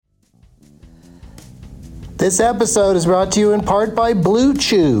This episode is brought to you in part by Blue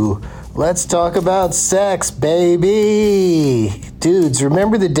Chew. Let's talk about sex, baby. Dudes,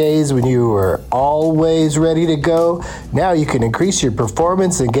 remember the days when you were always ready to go? Now you can increase your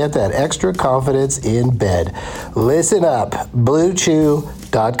performance and get that extra confidence in bed. Listen up,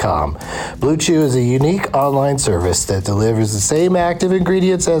 BlueChew.com. Blue Chew is a unique online service that delivers the same active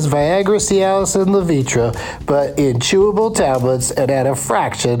ingredients as Viagra, Cialis, and Levitra, but in chewable tablets and at a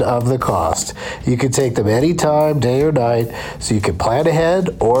fraction of the cost. You can take them anytime, day or night, so you can plan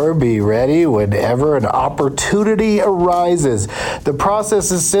ahead or be ready whenever an opportunity arises. The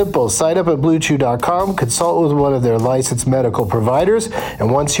process is simple. Sign up at BlueChew.com, consult with one of their licensed medical providers, and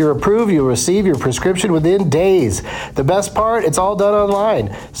once you're approved, you'll receive your prescription within days. The best part, it's all done online,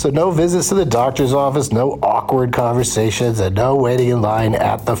 so no visits to the doctor's office, no awkward conversations, and no waiting in line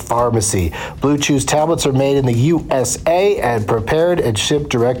at the pharmacy. Blue Chew's tablets are made in the USA and prepared and shipped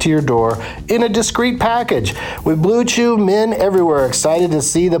direct to your door in a discreet package. With Blue Chew, men everywhere are excited to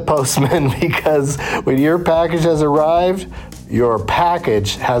see the postman because when your package has arrived, your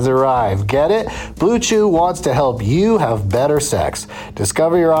package has arrived. Get it? Blue Chew wants to help you have better sex.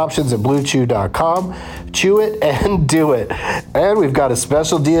 Discover your options at BlueChew.com. Chew it and do it. And we've got a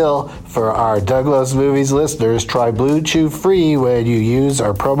special deal for our Doug Loves Movies listeners. Try Blue Chew free when you use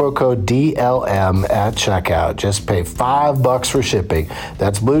our promo code DLM at checkout. Just pay $5 for shipping.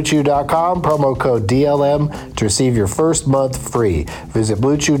 That's BlueChew.com, promo code DLM to receive your first month free. Visit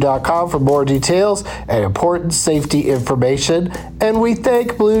BlueChew.com for more details and important safety information. And we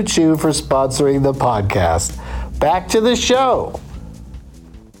thank Blue Chew for sponsoring the podcast. Back to the show.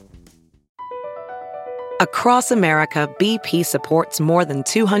 Across America, BP supports more than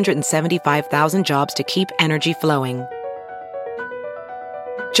 275,000 jobs to keep energy flowing.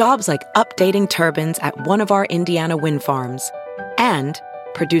 Jobs like updating turbines at one of our Indiana wind farms and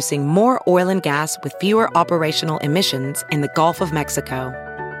producing more oil and gas with fewer operational emissions in the Gulf of Mexico.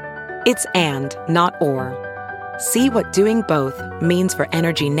 It's and, not or. See what doing both means for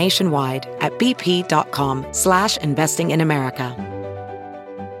energy nationwide at bp.com/investing in America.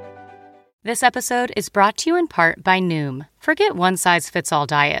 This episode is brought to you in part by Noom. Forget one-size-fits-all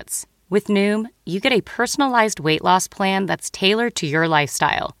diets. With Noom, you get a personalized weight loss plan that's tailored to your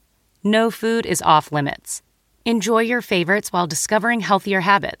lifestyle. No food is off-limits. Enjoy your favorites while discovering healthier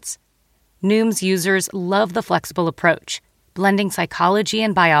habits. Noom's users love the flexible approach, blending psychology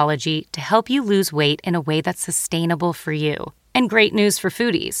and biology to help you lose weight in a way that's sustainable for you. And great news for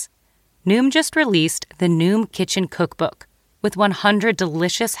foodies. Noom just released the Noom Kitchen Cookbook with 100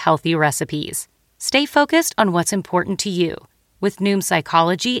 delicious, healthy recipes. Stay focused on what's important to you with Noom's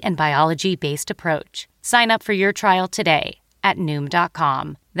psychology and biology-based approach. Sign up for your trial today at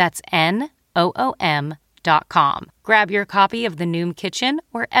Noom.com. That's NOOM.com. Grab your copy of the Noom Kitchen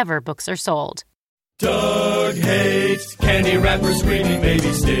wherever books are sold. Doug hates candy wrappers, screaming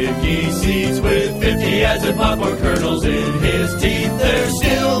baby sticky seeds with 50 as in popcorn kernels in his teeth. There's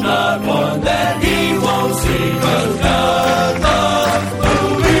still not one that he won't see, 'cause Doug loves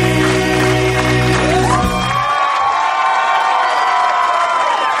movies.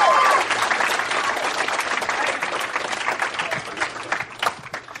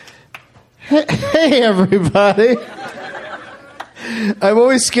 Hey, everybody. I'm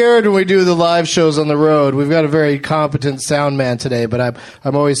always scared when we do the live shows on the road. We've got a very competent sound man today, but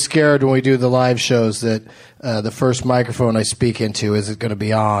I'm always scared when we do the live shows that the first microphone I speak into isn't going to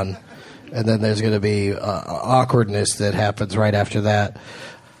be on, and then there's going to be awkwardness that happens right after that.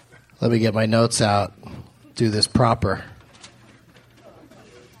 Let me get my notes out. Do this proper.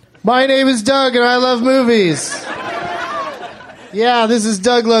 My name is Doug, and I love movies. Yeah, this is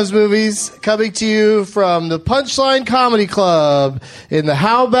Doug Loves Movies, coming to you from the Punchline Comedy Club in the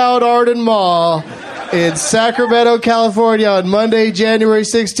How About Arden Mall in Sacramento, California on Monday, January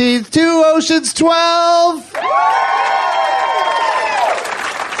 16th, 2 Oceans 12!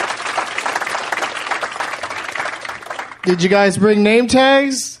 Did you guys bring name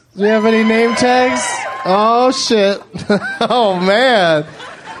tags? Do we have any name tags? Oh, shit. Oh, man.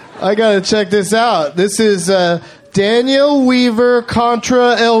 I gotta check this out. This is, Daniel Weaver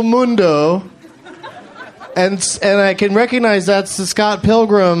Contra El Mundo, and I can recognize that's the Scott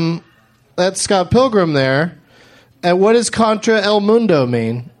Pilgrim. That's Scott Pilgrim there. And what does Contra El Mundo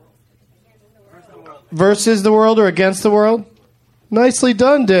mean? Versus the world or against the world? Nicely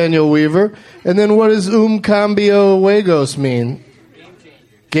done, Daniel Weaver. And then what does Cambio Juegos mean?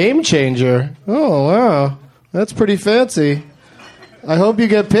 Game changer. Oh, wow. That's pretty fancy. I hope you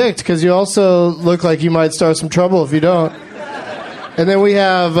get picked, because you also look like you might start some trouble if you don't. And then we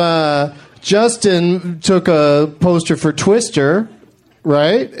have Justin took a poster for Twister,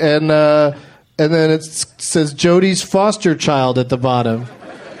 right? And And then it says Jody's foster child at the bottom.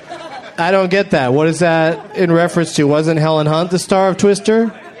 I don't get that. What is that in reference to? Wasn't Helen Hunt the star of Twister?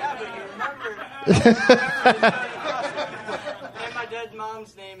 Yeah, but you remember. And my dead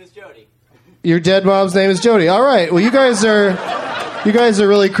mom's name is Jody. Your dead mom's name is Jody. All right. Well, you guys are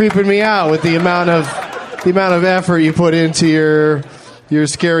really creeping me out with the amount of effort you put into your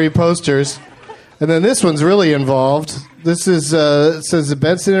scary posters. And then this one's really involved. This is it says the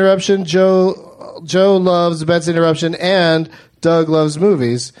Benson interruption. Joe loves the Benson interruption, and Doug loves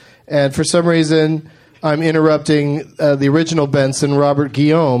movies. And for some reason, I'm interrupting the original Benson, Robert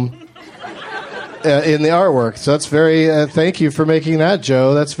Guillaume, in the artwork. So that's very. Thank you for making that,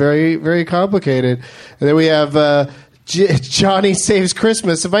 Joe. That's very, very complicated. And then we have Johnny Saves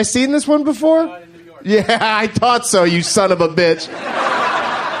Christmas. Have I seen this one before? In New York. Yeah, I thought so. You son of a bitch.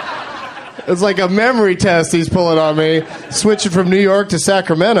 It's like a memory test he's pulling on me. Switching from New York to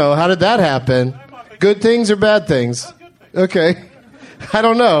Sacramento. How did that happen? Good things or bad things? Okay. I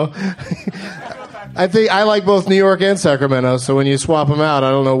don't know. I think I like both New York and Sacramento, so when you swap them out, I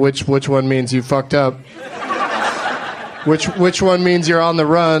don't know which one means you fucked up. Which one means you're on the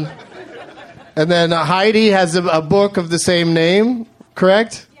run. And then Heidi has a book of the same name,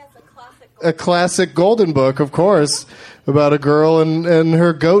 correct? Yes, a classic golden book, of course, about a girl and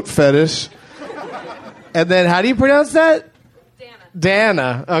her goat fetish. And then, how do you pronounce that?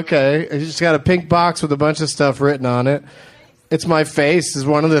 Dana. Okay. You just got a pink box with a bunch of stuff written on it. It's my face is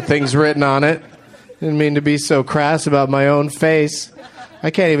one of the things written on it. Didn't mean to be so crass about my own face.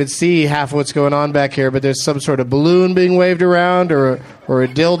 I can't even see half of what's going on back here, but there's some sort of balloon being waved around or a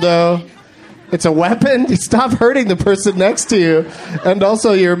dildo. It's a weapon? Stop hurting the person next to you. And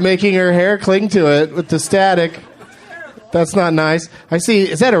also, you're making her hair cling to it with the static. That's not nice. I see.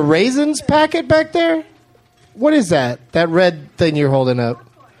 Is that a raisins packet back there? What is that? That red thing you're holding up?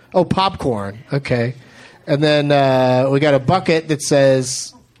 Oh, popcorn. Okay. And then we got a bucket that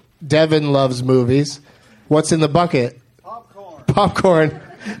says Devin loves movies. What's in the bucket? Popcorn.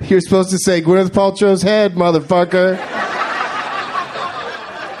 You're supposed to say Gwyneth Paltrow's head, motherfucker.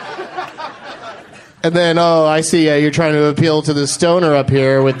 And then, I see. You're trying to appeal to the stoner up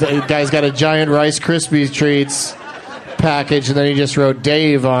here. With the guy's got a giant Rice Krispies treats package, and then he just wrote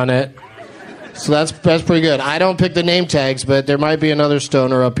Dave on it. So that's pretty good. I don't pick the name tags, but there might be another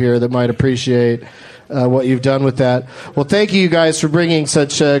stoner up here that might appreciate what you've done with that. Well, thank you guys for bringing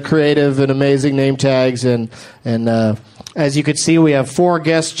such creative and amazing name tags. And as you can see, we have 4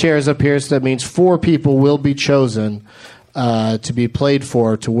 guest chairs up here, so that means 4 people will be chosen to be played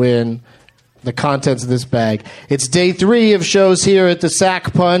for to win the contents of this bag. It's day 3 of shows here at the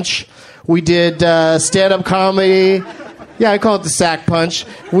Sack Punch. We did stand-up comedy. Yeah, I call it the Sack Punch.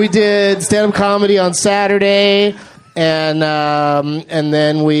 We did stand-up comedy on Saturday. And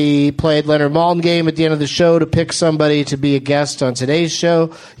then we played Leonard Maltin game at the end of the show to pick somebody to be a guest on today's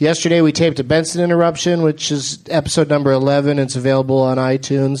show. Yesterday we taped a Benson interruption, which is episode number 11. It's available on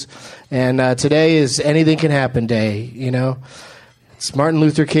iTunes. And today is Anything Can Happen Day, you know. It's Martin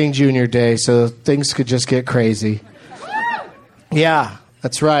Luther King Jr. Day, so things could just get crazy. Yeah,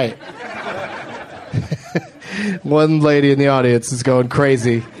 that's right. One lady in the audience is going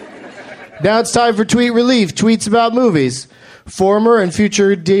crazy. Now it's time for Tweet Relief, tweets about movies. Former and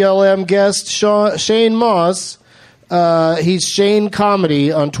future DLM guest Shane Moss, he's Shane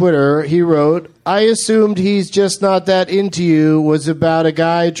Comedy on Twitter. He wrote, I assumed He's Just Not That Into You was about a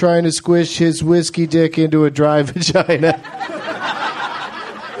guy trying to squish his whiskey dick into a dry vagina.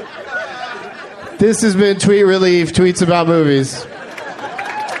 This has been Tweet Relief, tweets about movies.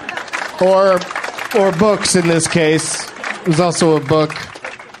 Or books in this case. There's also a book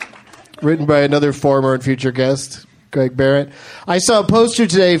written by another former and future guest, Greg Barrett. I saw a poster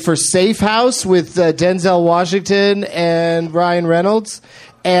today for Safe House with Denzel Washington and Ryan Reynolds.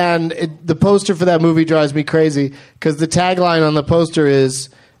 And the poster for that movie drives me crazy because the tagline on the poster is,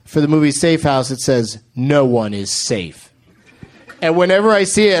 for the movie Safe House, it says, "No one is safe." And whenever I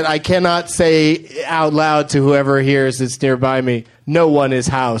see it, I cannot say out loud to whoever hears that's nearby me, "No one is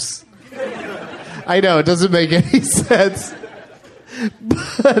house." I know, it doesn't make any sense.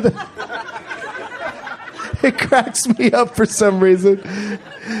 But it cracks me up for some reason.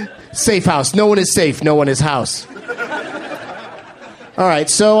 Safe house. No one is safe. No one is house. All right,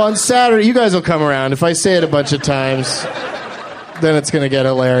 so on Saturday, you guys will come around. If I say it a bunch of times, then it's going to get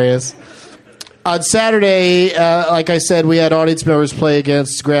hilarious. On Saturday, like I said, we had audience members play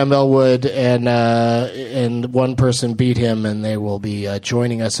against Graham Elwood, and one person beat him, and they will be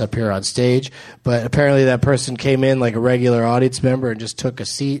joining us up here on stage. But apparently that person came in like a regular audience member and just took a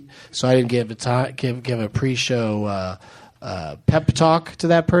seat, so I didn't give a pre-show pep talk to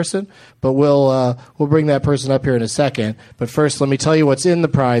that person, but we'll bring that person up here in a second. But first, let me tell you what's in the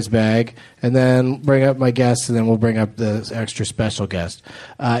prize bag, and then bring up my guests, and then we'll bring up the extra special guest.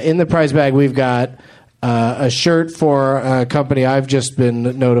 In the prize bag, we've got a shirt for a company I've just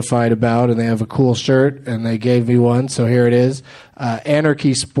been notified about, and they have a cool shirt, and they gave me one, so here it is.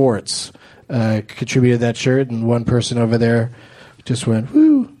 Anarchy Sports contributed that shirt, and one person over there just went,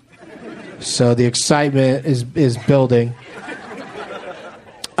 woo. So the excitement is building.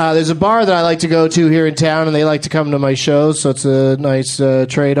 There's a bar that I like to go to here in town, and they like to come to my shows, so it's a nice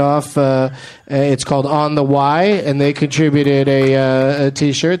trade-off. It's called On the Y, and they contributed a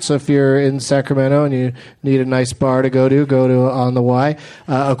T-shirt. So if you're in Sacramento and you need a nice bar to go to On the Y.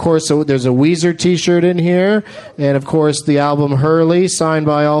 Of course, so there's a Weezer T-shirt in here, and of course the album Hurley, signed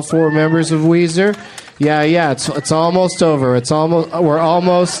by all 4 members of Weezer. Yeah, it's almost over. We're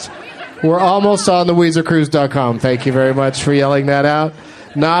almost on the WeezerCruise.com. Thank you very much for yelling that out.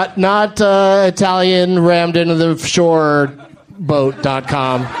 Not Italian rammed into the shore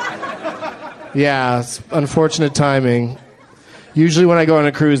boat.com. Yeah, it's unfortunate timing. Usually when I go on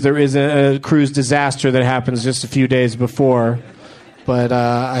a cruise, there is a cruise disaster that happens just a few days before. But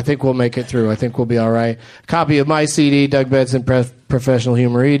I think we'll make it through. I think we'll be all right. Copy of my CD, Doug Benson, Professional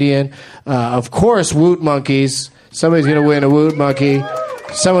Humoridian. Of course, Woot Monkeys. Somebody's going to win a Woot Monkey.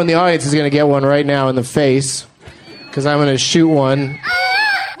 Someone in the audience is going to get one right now in the face, because I'm going to shoot one.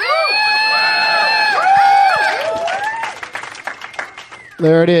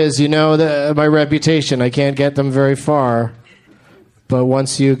 There it is. You know my reputation. I can't get them very far. But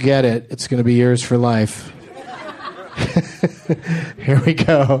once you get it, it's going to be yours for life. Here we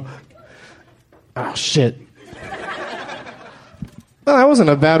go. Oh, shit. Well, that wasn't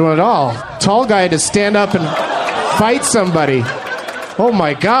a bad one at all. Tall guy had to stand up and fight somebody. Oh,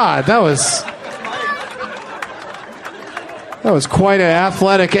 my God. That was quite an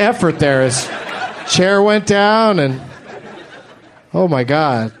athletic effort there. His chair went down and... Oh, my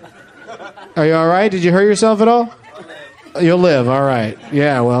God. Are you all right? Did you hurt yourself at all? You'll live. All right.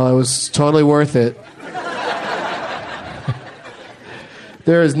 Yeah, well, it was totally worth it.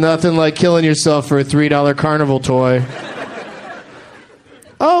 There is nothing like killing yourself for a $3 carnival toy.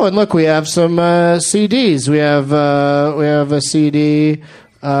 Oh, and look, we have some CDs. We have a CD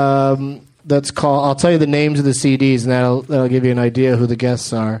that's called... I'll tell you the names of the CDs, and that'll give you an idea who the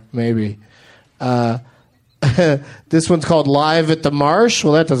guests are, maybe. This one's called Live at the Marsh.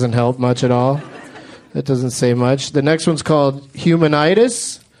 Well, that doesn't help much at all. That doesn't say much. The next one's called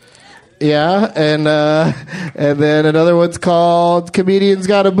Humanitis. Yeah, and then another one's called Comedian's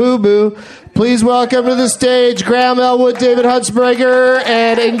Got a Boo Boo. Please welcome to the stage Graham Elwood, David Huntsberger,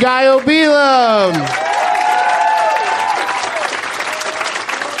 and Ngaio Belam.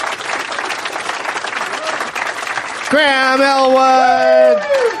 Graham Elwood.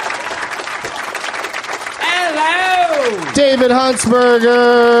 Hello. David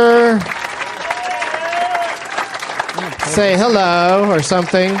Huntsberger. Say hello or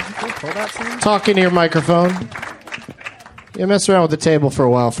something. Talk into your microphone. You mess around with the table for a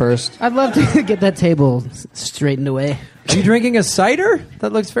while first. I'd love to get that table straightened away. Are you drinking a cider?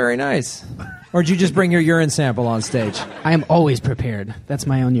 That looks very nice. Or did you just bring your urine sample on stage? I am always prepared. That's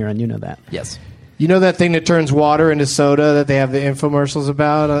my own urine. You know that. Yes. You know that thing that turns water into soda that they have the infomercials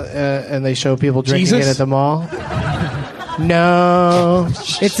about, and they show people drinking it at the mall? No.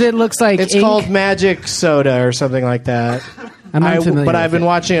 It looks like it's ink. called Magic Soda or something like that. I'm unfamiliar but with I've been it.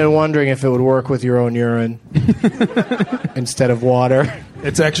 watching it and wondering if it would work with your own urine instead of water.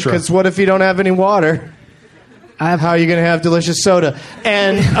 It's extra. Because what if you don't have any water? How are you going to have delicious soda?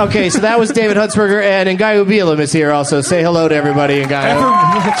 And, okay, so that was David Huntsberger, and Ngaio Belam is here also. Say hello to everybody, Ngaio.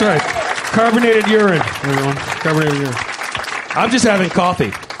 That's right. Carbonated urine, everyone. Carbonated urine. I'm just having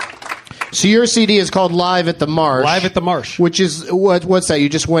coffee. So your CD is called Live at the Marsh. Live at the Marsh. Which is, what's that? You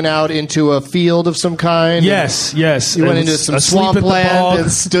just went out into a field of some kind? Yes. You went into some swampland and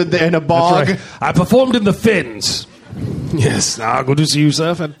stood there in a bog? That's right. I performed in the Fens. Yes. Good to see you,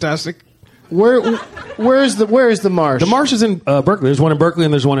 sir. Fantastic. Where is the Marsh? The Marsh is in Berkeley. There's one in Berkeley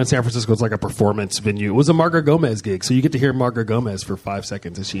and there's one in San Francisco. It's like a performance venue. It was a Margaret Gomez gig, so you get to hear Margaret Gomez for 5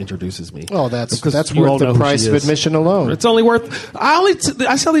 seconds as she introduces me. Oh, that's you all worth know the who price she of is. admission alone. It's only worth. I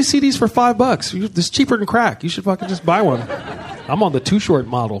sell these CDs for $5. It's cheaper than crack. You should fucking just buy one. I'm on the Too Short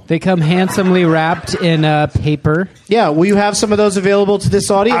model. They come handsomely wrapped in paper. Yeah, will you have some of those available to this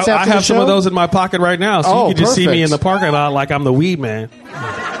audience I after the have show? some of those in my pocket right now, so you can just see me in the parking lot like I'm the weed man.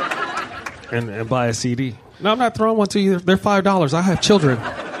 And buy a CD. No, I'm not throwing one to you. They're $5. I have children.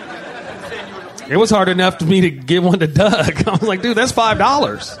 It was hard enough for me to give one to Doug. I was like, dude, that's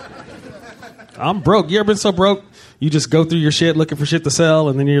 $5. I'm broke. You ever been so broke you just go through your shit looking for shit to sell,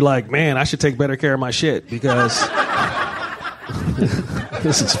 and then you're like, man, I should take better care of my shit because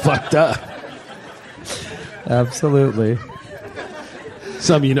this is fucked up. Absolutely.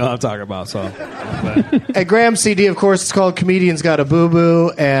 Some of you know what I'm talking about. So, At Graham's CD, of course, it's called Comedian's Got a Boo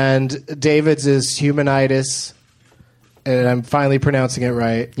Boo, and David's is Humanitis. And I'm finally pronouncing it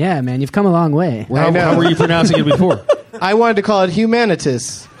right. Yeah, man, you've come a long way. how were you pronouncing it before? I wanted to call it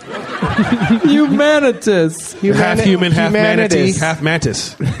Humanitas. Humanitas. Half human, half manatee, Humanitas. half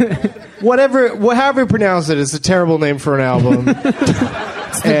mantis. However you pronounce it, it's a terrible name for an album.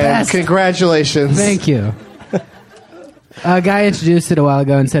 And best. congratulations. Thank you. A guy introduced it a while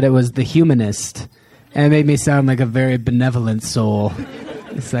ago and said it was the humanist, and it made me sound like a very benevolent soul.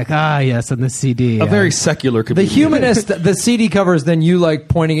 It's like, yes, on the CD. A very secular The comedian. Humanist, the CD cover is then you like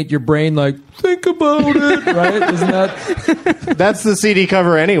pointing at your brain like, think about it, right? Isn't that? That's the CD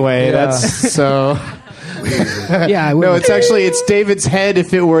cover anyway. Yeah. That's so. Yeah, I No, it's David's head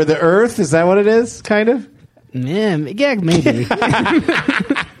if it were the Earth. Is that what it is? Kind of. yeah, maybe.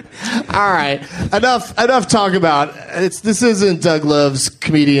 All right, enough talk about this. Isn't Doug Love's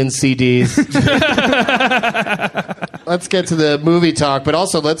comedian CDs. Let's get to the movie talk, but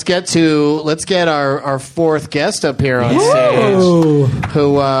also let's get our fourth guest up here on stage.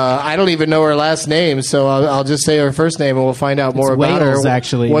 Who I don't even know her last name, so I'll just say her first name and we'll find out more about Wales, her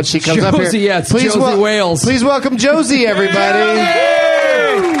actually. once she comes up Josie, here. yeah, it's Josie Wales. Please welcome Josie, everybody.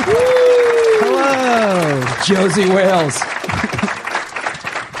 Hello. Josie Wales.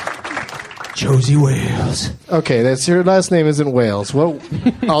 Josie Wales. Okay, that's her last name isn't Wales. Well,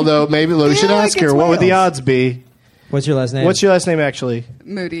 although maybe we should ask her what would the odds be. What's your last name? What's your last name actually?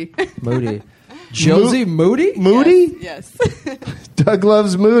 Moody. Moody. Josie Moody? Moody? Yes. Doug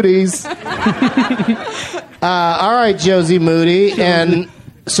loves Moody's. All right, Josie Moody. And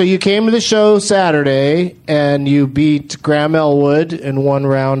so you came to the show Saturday, and you beat Graham Elwood in one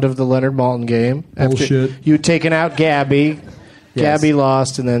round of the Leonard Maltin game. Bullshit. You'd taken out Gabby. Yes. Gabby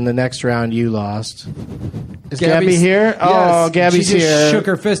lost, and then the next round you lost. Is Gabby Gabby's- here? Yes. Oh, Gabby's she just here. shook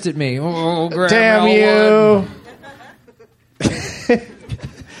her fist at me. Oh, Damn you.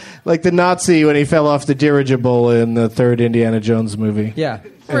 Like the Nazi when he fell off the dirigible in the third Indiana Jones movie. Yeah.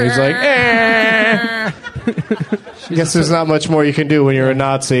 And he's like, I guess there's not much more you can do when you're a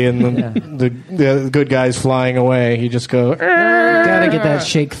Nazi and the good guy's flying away. You just go, Gotta get that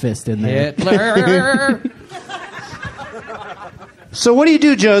shake fist in there. Hitler. So what do you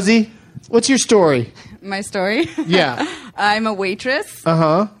do, Josie? What's your story? My story? Yeah. I'm a waitress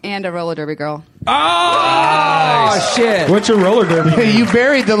and a roller derby girl. Oh, shit. What's your roller derby? You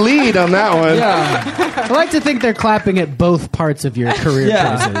buried the lead on that one. Yeah. I like to think they're clapping at both parts of your career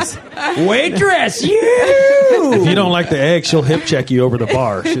choices. Waitress, you! If you don't like the egg, she'll hip check you over the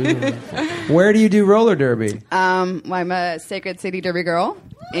bar. Where do you do roller derby? Well, I'm a Sacred City derby girl.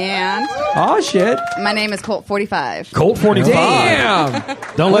 And Oh, shit. my name is Colt 45. Colt 45. Damn.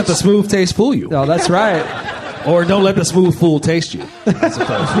 Don't let the smooth taste fool you. No, that's right. Or don't let the smooth fool taste you. I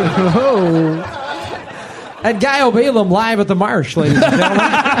suppose. At Guy Balaam live at the Marsh, ladies and gentlemen.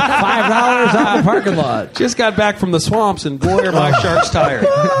 $5 on parking lot. Just got back from the swamps, and boy, are my sharks tired.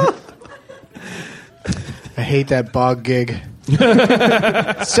 I hate that bog gig.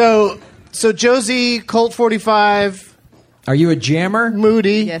 So Josie, Colt 45, Are you a jammer?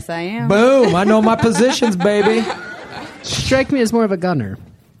 Moody. Yes, I am. Boom. I know my positions, baby. Strike me as more of a gunner.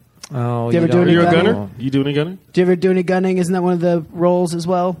 Oh, You ever do don't any You're a gunning? gunner? You do any gunning? Do you ever do any gunning? Isn't that one of the roles as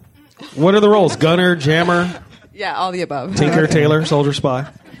well? What are the roles? Gunner, jammer, Yeah, all the above. tinker, tailor, soldier, spy.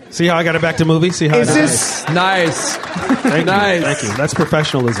 See how I got it back to movie? See how Is I did this Nice. Thank nice. you. Thank you. That's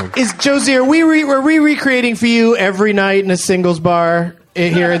professionalism. is Josie? Are we recreating for you every night in a singles bar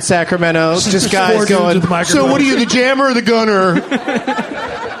here in Sacramento? Just guys Four dudes going. with microphones. So what are you, the jammer or the gunner?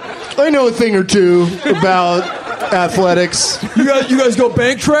 I know a thing or two about athletics. You guys go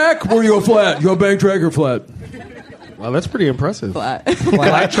bank track? Or you go flat? You go bank track or flat? Well, that's pretty impressive. Flat.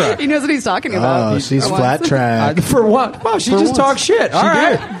 Flat track. He knows what he's talking about. Oh, she's For flat once. track. For what? Wow, she just talks shit. All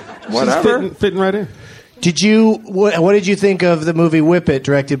right. Whatever. She's fitting right in. Did you? What did you think of the movie Whip It,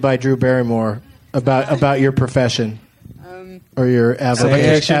 directed by Drew Barrymore, about your profession or your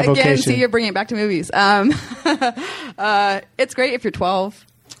avocation? Again, see, you're bringing it back to movies. It's great if you're 12.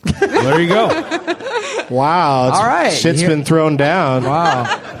 There you go. Wow! All right. Shit's been thrown down.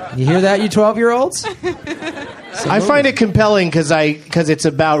 Wow. You hear that, you 12-year-olds? I find it compelling because it's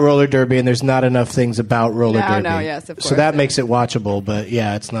about roller derby and there's not enough things about roller derby. No, yes, of So course. that makes it watchable, but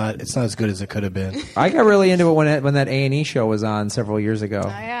yeah, it's not as good as it could have been. I got really into it when that A&E show was on several years ago. Oh,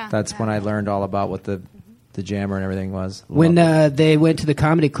 yeah. That's when I learned all about what the the jammer and everything was. When they went to the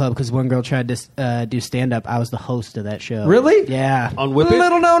comedy club because one girl tried to do stand-up, I was the host of that show. Really? Yeah. On Whip It?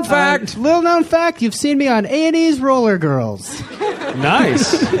 Little known fact. Little known fact, you've seen me on A&E's Roller Girls.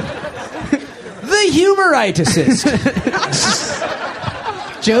 Nice. The humoriticist.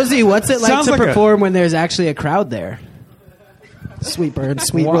 Josie, what's it like Sounds to like perform when there's actually a crowd there? Sweet burn,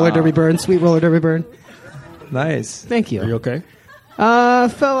 sweet Wow. roller derby burn, sweet roller derby burn. Nice. Thank you. Are you okay?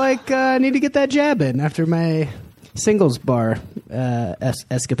 Felt like I need to get that jab in after my singles bar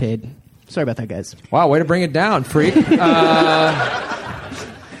escapade. Sorry about that, guys. Wow, way to bring it down, freak.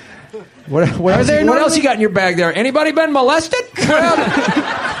 What else you got in your bag there? Anybody been molested?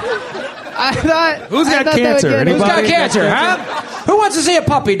 I thought. Who's got thought cancer? that would get- Who's got Anybody? cancer, huh? Who wants to see a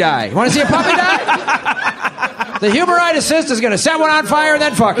puppy die? You want to see a puppy die? The humoriticist is going to set one on fire and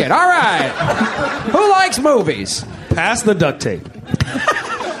then fuck it. All right. Who likes movies? Pass the duct tape.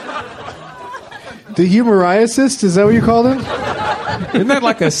 The humoriticist? Is that what you called him? Isn't that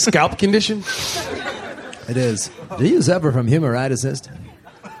like a scalp condition? It is. Do you suffer from humoriticist?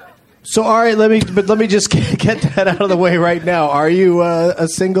 So, all right, let me just get that out of the way right now. Are you a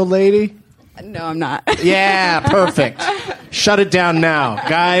single lady? No, I'm not. Yeah, perfect. Shut it down now,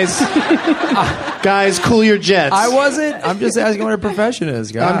 guys. Guys, cool your jets. I wasn't. I'm just asking what her profession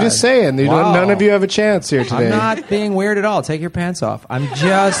is, guys. I'm just saying. Wow. None of you have a chance here today. I'm not being weird at all. Take your pants off. I'm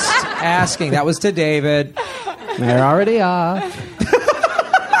just asking. That was to David. They're already off.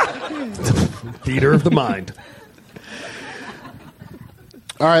 Theater of the mind.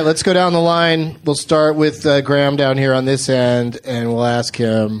 All right, let's go down the line. We'll start with Graham down here on this end, and we'll ask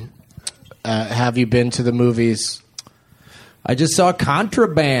him, have you been to the movies? I just saw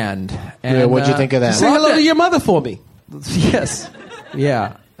Contraband. And, Yeah, what'd you think of that? Say hello to your mother for me. Yes.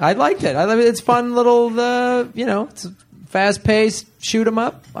 Yeah. I liked it. It's fun little, it's fast-paced, shoot 'em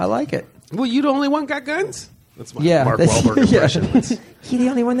up. I like it. Well, you the only one got guns? That's my Yeah. Mark Wahlberg impression. He the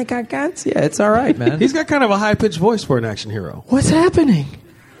only one that got guns? Yeah, it's all right, man. He's got kind of a high-pitched voice for an action hero. What's happening?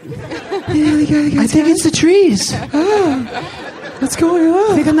 I think it's the trees. What's going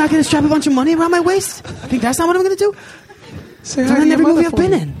on? Think I'm not going to strap a bunch of money around my waist? Think that's not what I'm going to do? Say I've done in every movie I've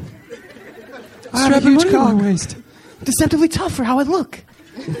been in. I have a huge car. Deceptively tough for how I look.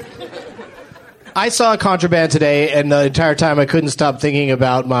 I saw Contraband today, and the entire time I couldn't stop thinking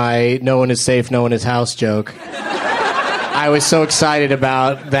about my "no one is safe, no one is house" joke. I was so excited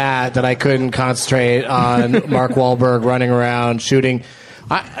about that I couldn't concentrate on Mark Wahlberg running around shooting.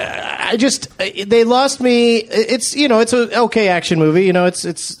 I just they lost me. It's it's an okay action movie.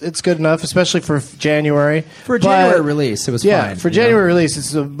 It's good enough, especially for January. For a January release, it was fine. Yeah, for January release,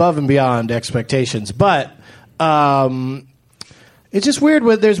 it's above and beyond expectations. But it's just weird.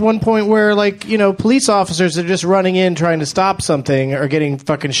 There's one point where police officers are just running in trying to stop something are getting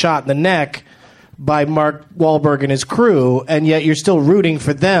fucking shot in the neck by Mark Wahlberg and his crew, and yet you're still rooting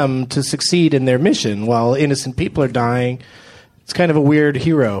for them to succeed in their mission while innocent people are dying. It's kind of a weird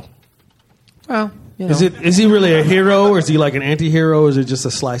hero. Well, Is he really a hero, or is he like an anti-hero, or is it just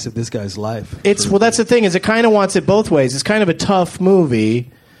a slice of this guy's life? That's the thing, is it kind of wants it both ways. It's kind of a tough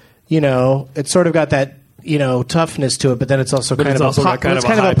movie. It's sort of got that toughness to it, but then it's also kind of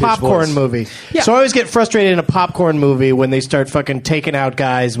a popcorn voice. movie. Yeah. So I always get frustrated in a popcorn movie when they start fucking taking out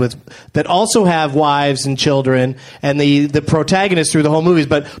guys that also have wives and children, and the protagonist through the whole movie is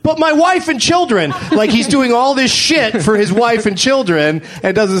but my wife and children, like he's doing all this shit for his wife and children,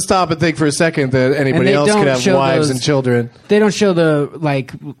 and doesn't stop and think for a second that anybody else could have wives and children. They don't show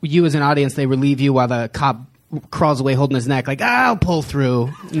you as an audience. They relieve you while the cop crawls away holding his neck, like, I'll pull through.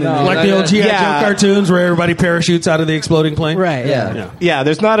 Like the old G.I. Joe cartoons where everybody parachutes out of the exploding plane? Right, yeah. Yeah,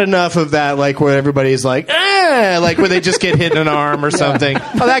 there's not enough of that, like, where everybody's like, like where they just get hit in an arm or something.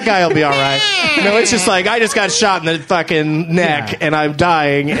 Oh, that guy will be all right. It's just like, I just got shot in the fucking neck and I'm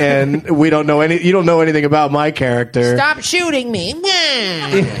dying, and you don't know anything about my character. Stop shooting me.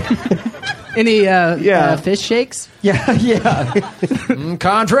 Any fish shakes? Yeah.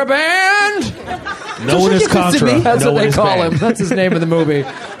 Contraband. No one is Contra. That's No what one they is call banned. him. That's his name in the movie.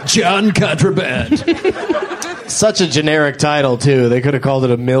 John Contraband. Such a generic title, too. They could have called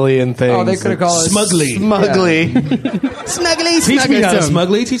it a million things. Oh, they could have called it Smugly. Smuggly. Teach me how to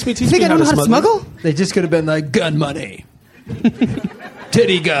smugly. Teach me Think I how don't to know how to smuggle? They just could have been like gun money,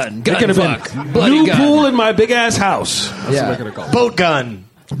 titty gun, gun It could have fuck, been bloody new gun. pool in my big ass house. That's Yeah. what I could have called. Boat gun.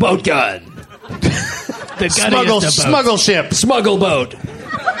 Boat gun. The Smuggle ship. Smuggle boat.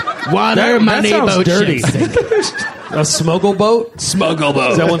 Water, money, sounds boat, dirty. ships. A smuggle boat? Smuggle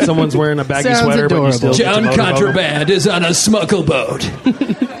boat. Is that when someone's wearing a baggy Sounds sweater? But you still John get to motorboat? Contraband is on a smuggle boat.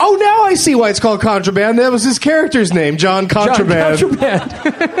 Oh, now I see why it's called Contraband. That was his character's name, John Contraband. John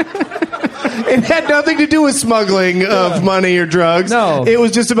Contraband. It had nothing to do with smuggling of money or drugs. No. It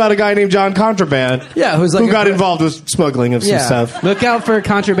was just about a guy named John Contraband. Yeah, who got involved with smuggling of some stuff. Look out for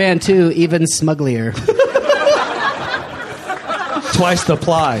Contraband 2, even smugglier. Twice the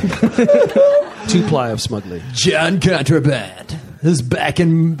ply. 2-ply of smuggling. John Contraband is back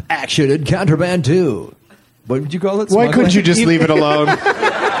in action in Contraband 2. What would you call it? Why couldn't you just leave it alone?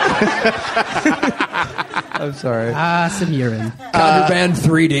 I'm sorry. Some urine. Contraband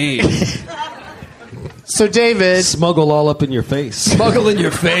 3D. So, David. Smuggle all up in your face. Smuggle in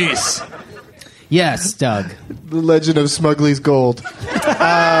your face. Yes, Doug. The Legend of Smuggley's Gold.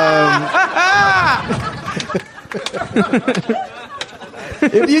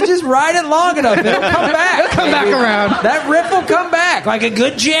 If you just ride it long enough, it'll come back. It'll come back around. That rip will come back like a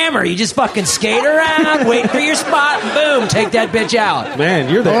good jammer. You just fucking skate around, wait for your spot, and boom, take that bitch out. Man,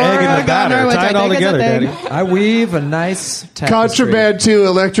 you're the egg in the batter. Tie it all together, Daddy. I weave a nice tapestry. Contraband 2,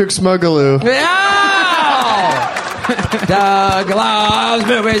 Electric Smugaloo. Doug loves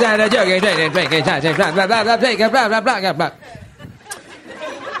movies and a joking.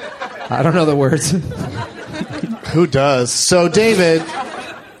 I don't know the words. Who does? So, David,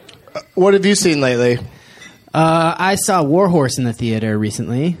 what have you seen lately? I saw Warhorse in the theater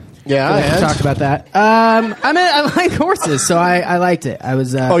recently. Yeah, we talked about that. I like horses, so I liked it. I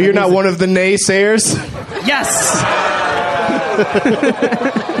was. Oh, you're not one of the naysayers? Yes.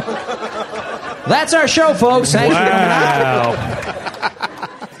 That's our show, folks. Thanks for coming out.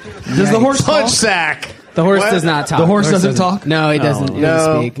 Does the horse Punch talk? sack. The horse does not talk. The horse doesn't talk? No, he doesn't. He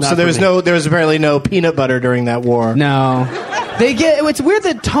doesn't speak. So there was apparently no peanut butter during that war. No. It's weird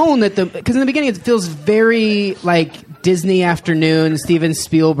the tone because in the beginning it feels very like Disney afternoon, Steven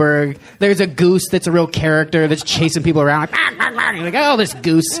Spielberg. There's a goose that's a real character that's chasing people around. Like, oh, this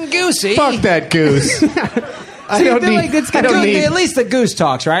goose. Goosey. Fuck that goose. I don't need. At least the goose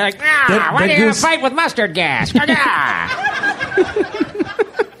talks, right? Like, why do you fight with mustard gas?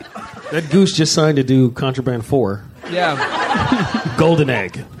 That goose just signed to do Contraband 4. Yeah. Golden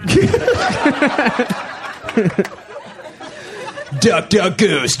egg. Duck, duck,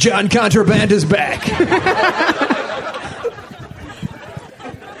 goose. John Contraband is back.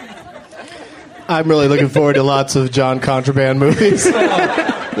 I'm really looking forward to lots of John Contraband movies.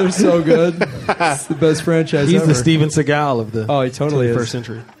 They're so good. It's the best franchise He's ever. the Steven Seagal of the he totally 21st is.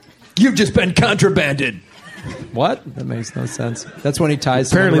 century. You've just been contrabanded. What? That makes no sense. That's when he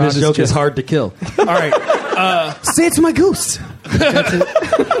ties. Apparently, around this his joke is chest. hard to kill. All right. Say it to my goose.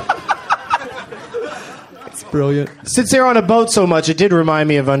 It's brilliant. Since they're on a boat so much, it did remind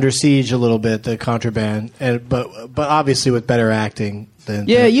me of Under Siege a little bit, the Contraband, but obviously with better acting than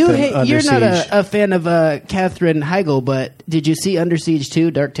Yeah, than you're Under not Siege. a fan of Katherine Heigl, but did you see Under Siege 2: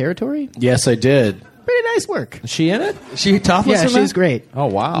 Dark Territory? Yes, I did. Pretty nice work. Is she in it? She topless Yeah, in she's that? great. Oh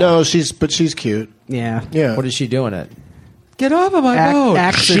wow. No, she's cute. Yeah. Yeah. What is she doing it? Get off of my boat.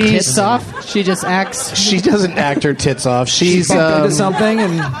 Acts her tits off. She just acts. She doesn't act her tits off. She's bumped into something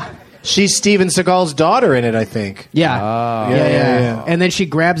and she's Steven Seagal's daughter in it, I think. Yeah. Yeah. And then she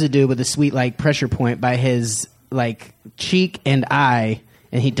grabs a dude with a sweet like pressure point by his like cheek and eye,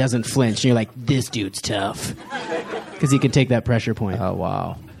 and he doesn't flinch. And you're like, this dude's tough because he can take that pressure point. oh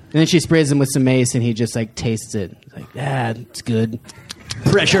wow. And then she sprays him with some mace, and he just like tastes it. Like, it's good.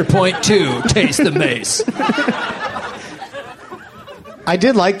 Pressure point 2. Taste the mace. I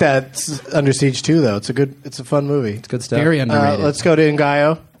did like that Under Siege 2, though. It's a fun movie. It's good stuff. Very underrated. Let's go to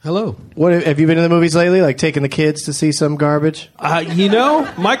Ngaio. Hello. What have you been in the movies lately? Like taking the kids to see some garbage?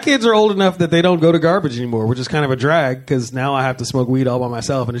 My kids are old enough that they don't go to garbage anymore, which is kind of a drag because now I have to smoke weed all by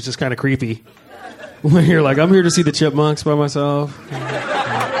myself, and it's just kind of creepy. When you're like, I'm here to see the Chipmunks by myself, but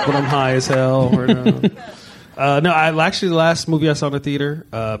I'm high as hell. Or no. The last movie I saw in the theater,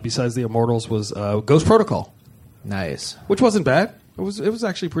 besides The Immortals, was Ghost Protocol. Nice. Which wasn't bad. It was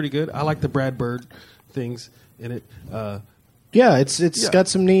actually pretty good. I like the Brad Bird things in it. Yeah, it's got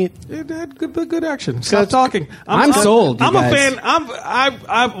some neat. It had good action. Stop talking. I'm sold, you I'm guys. a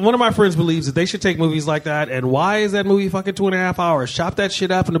fan. One of my friends believes that they should take movies like that. And why is that movie fucking 2.5 hours? Chop that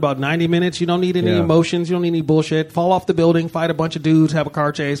shit up in about 90 minutes. You don't need any emotions. You don't need any bullshit. Fall off the building, fight a bunch of dudes, have a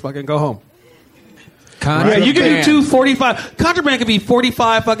car chase, fucking go home. Yeah, you can do 2:45. Contraband could be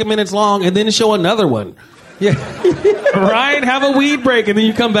 45 fucking minutes long, and then show another one. Yeah, right. Have a weed break, and then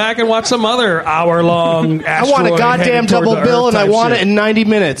you come back and watch some other hour-long. I want a goddamn double bill, and I want it in 90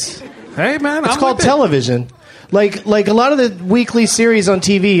 minutes. Hey, man, it's called television. Like a lot of the weekly series on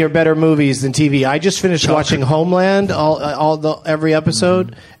TV are better movies than TV. I just finished watching Homeland, every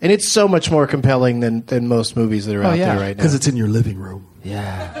episode, and it's so much more compelling than most movies that are out there right now. Because it's in your living room.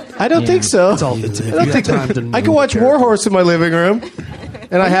 Yeah, I don't think so. It's all. I can watch Warhorse in my living room.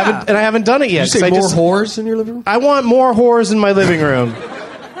 and I haven't done it yet. Did you say more whores in your living room? I want more whores in my living room.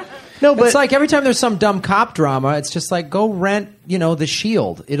 No, but it's like every time there's some dumb cop drama, it's just like go rent, The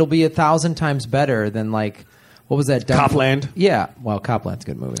Shield. It'll be 1,000 times better than like what was that? Copland. Yeah, well, Copland's a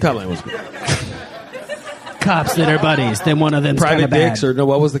good movie. Copland was good. Cops that are buddies. Then one of them's Private kinda Dicks, bad. or no?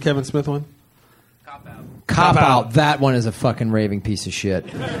 What was the Kevin Smith one? Cop Out. That one is a fucking raving piece of shit.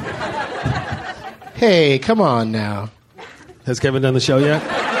 Hey, come on now. Has Kevin done the show yet?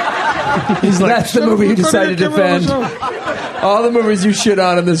 He's like, that's the movie you decided to defend. All the movies you shit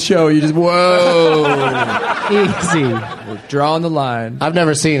on in this show, you just whoa, easy. We're drawing the line. I've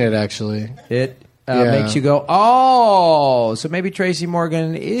never seen it actually. It makes you go, oh, so maybe Tracy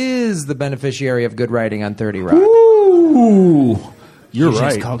Morgan is the beneficiary of good writing on 30 Rock. Ooh, you're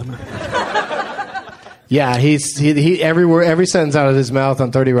right. Called him. Yeah, he every sentence out of his mouth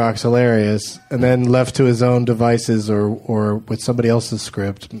on 30 Rock's hilarious, and then left to his own devices or with somebody else's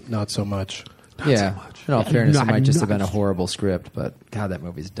script, not so much. Yeah. In all fairness, it might just have been a horrible script, but God, that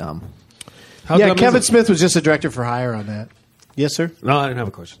movie's dumb. How dumb Kevin is it? Smith was just a director for hire on that. Yes, sir? No, I didn't have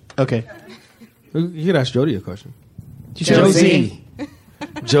a question. Okay. You could ask Jody a question. Josie.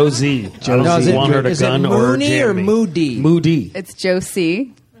 Josie. No, is it, Want her to is it gun or Mooney jam or me? Moody? Moody. It's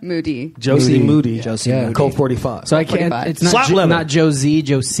Josie Moody. Josie Moody. Josie Moody. Colt 45. So I can't. 45. It's not Slap leather. not Josie.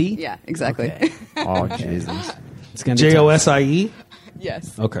 Josie. Yeah, exactly. Oh, Jesus. It's gonna be tough. Josie?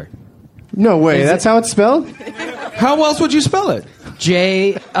 Yes. Okay. No way. That's how it's spelled? How else would you spell it?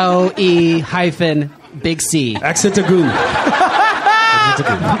 JOE hyphen big C. Accent to goo.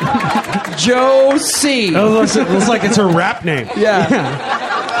 Josie. Looks like it's her rap name. Yeah.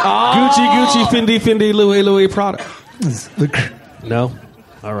 Gucci, Fendi, Louis, Prada. No?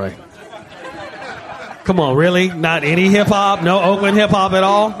 All right. Come on, really? Not any hip-hop? No Oakland hip-hop at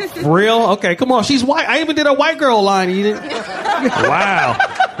all? For real? Okay, come on. She's white. I even did a white girl line. You didn't? Wow.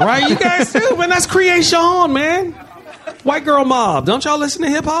 Right, you guys too, man. That's creation, man. White girl mob. Don't y'all listen to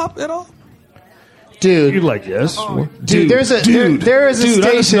hip-hop at all? Dude. You're like, yes. Dude, there is a I listen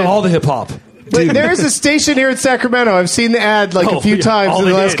station. to all the hip-hop. But there is a station here in Sacramento. I've seen the ad a few times in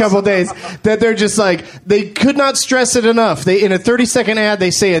the last couple of days that they're just like, they could not stress it enough. They in a 30-second ad,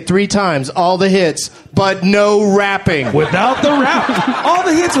 they say it 3 times, all the hits, but no rapping. Without the rap. All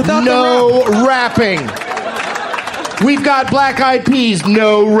the hits without the rap. No rapping. We've got Black Eyed Peas,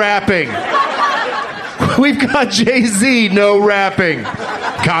 no rapping. We've got Jay-Z, no rapping.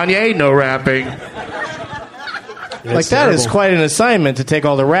 Kanye, no rapping. It's that terrible. is quite an assignment to take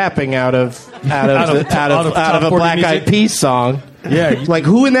all the rapping out of a top 40 Black Eyed music. Peas song. Yeah. Like,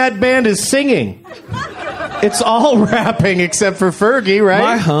 who in that band is singing? It's all rapping except for Fergie, right?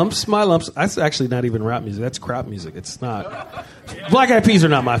 My humps, my lumps. That's actually not even rap music. That's crap music. It's not. Black Eyed Peas are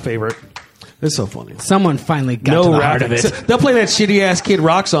not my favorite. It's so funny. Someone finally got to the heart of it. They'll play that shitty ass Kid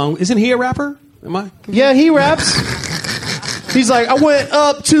Rock song. Isn't he a rapper? Am I? Yeah, he raps. He's like, I went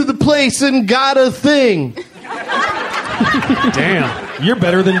up to the place and got a thing. Damn, you're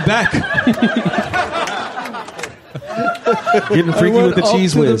better than Beck. Getting freaky with the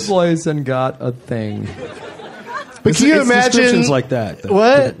cheese whiz. The place and got a thing. But can you it's imagine descriptions like that?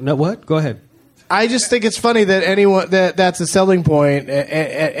 What? No, what? Go ahead. I just think it's funny that that's a selling point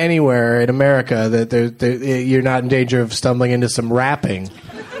anywhere in America that you're not in danger of stumbling into some rapping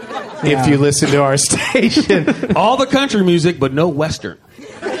if you listen to our station. All the country music, but no Western.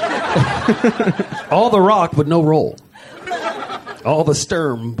 All the rock, but no roll. All the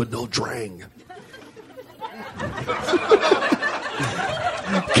sturm, but no drang.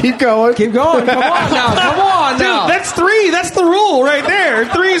 Keep going. Keep going. Come on now. Dude, that's 3. That's the rule right there.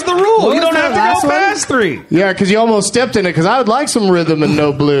 3 is the rule. What You was don't have that to go last one? past 3. Yeah, because you almost stepped in it, because I would like some rhythm and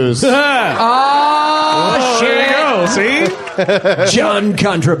no blues. Oh, There you go. See? John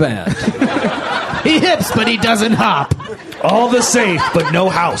Contraband. He hips, but he doesn't hop. All the safe, but no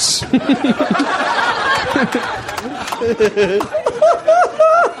house.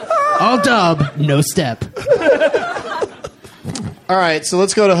 All dub, no step. All right, so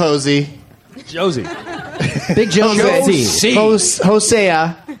let's go to Hosey. Josie. Big Josie.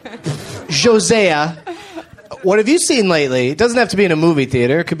 Hosea. Josea. What have you seen lately? It doesn't have to be in a movie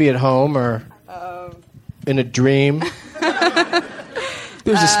theater. It could be at home or in a dream.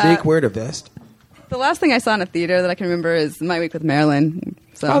 There's a snake wearing a vest. The last thing I saw in a theater that I can remember is My Week with Marilyn.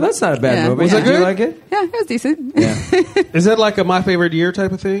 So, Oh, that's not a bad movie. Was it Did you good? like it? Yeah, it was decent. Yeah. Is that like a My Favorite Year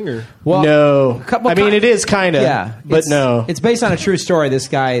type of thing? Or Well, No. well, I mean, it is kind of. Yeah, But it's, no. It's based on a true story. This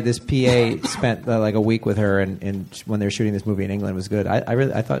guy, this PA, spent like a week with her, and when they were shooting this movie in England, it was good.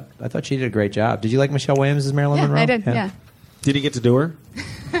 I thought she did a great job. Did you like Michelle Williams as Marilyn Yeah, Monroe? I did. Yeah. did he get to do her?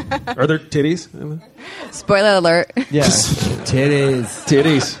 Are there titties? Spoiler alert. Yeah. Titties.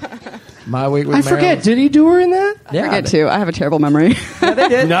 My Week with I Marilyn. forget. Did he do her in that? Yeah, I forget too. I have a terrible memory. Yeah, they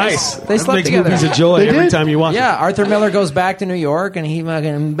did. Nice. They That slept makes together. movies a joy They every did? time you watch Yeah, Arthur Miller goes back to New York and he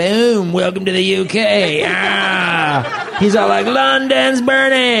fucking boom, welcome to the UK. Ah. He's all like London's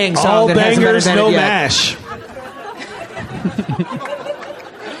burning. it. Song All that hasn't been bangers, invented no yet. mash.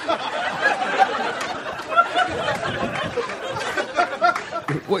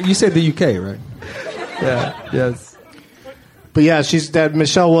 What you said the UK, right? Yeah. Yes. But yeah, she's that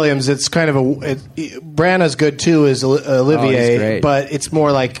Michelle Williams. It's kind of Branna's good too as Olivier, great. but it's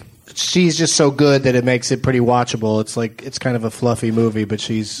more like she's just so good that it makes it pretty watchable. It's like it's kind of a fluffy movie, but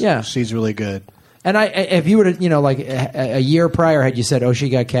she's really good. And if you would have, like a year prior, had you said, "Oh, she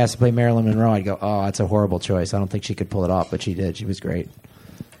got cast to play Marilyn Monroe," I'd go, "Oh, that's a horrible choice. I don't think she could pull it off," but she did. She was great.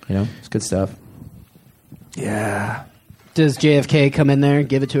 It's good stuff. Yeah. Does JFK come in there and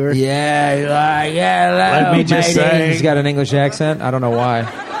give it to her? Yeah. Let me just say- He's got an English accent. I don't know why.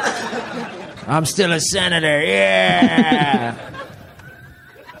 I'm still a senator. Yeah.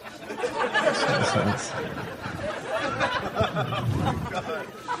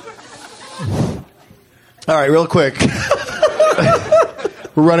 All right, real quick.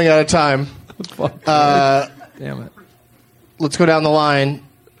 We're running out of time. Damn it. Let's go down the line.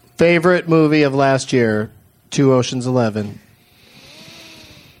 Favorite movie of last year? 2 Ocean's 11.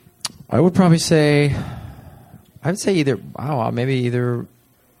 I would probably say, either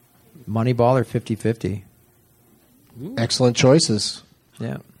Moneyball or 50-50. Excellent choices.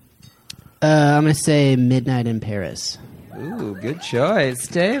 Yeah. I'm going to say Midnight in Paris. Ooh, good choice,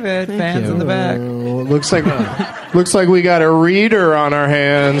 David. Thank Fans you. in the back. Looks like we got a reader on our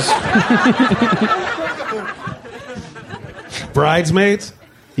hands. Bridesmaids.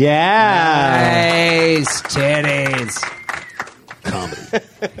 Yeah. Nice titties. Comedy.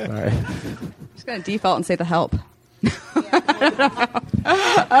 All right. I'm just gonna default and say The Help.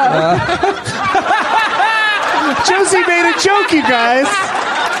 Josie made a joke, you guys.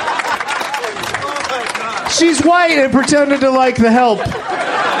 She's white and pretended to like The Help.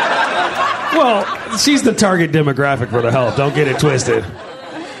 Well, she's the target demographic for The Help. Don't get it twisted.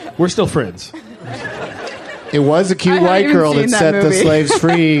 We're still friends. It was a cute haven't white even girl that seen that set the movie. slaves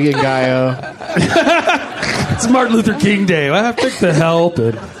free in Gaio. It's Martin Luther King Day. I picked The Help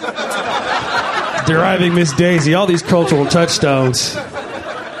and Deriving Miss Daisy. All these cultural touchstones.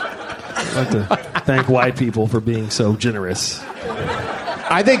 I'd like to thank white people for being so generous.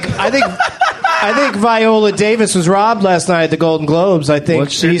 I think Viola Davis was robbed last night at the Golden Globes. I think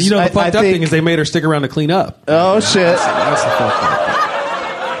she's. The fucked up thing is they made her stick around to clean up. Oh shit! That's the fucked up.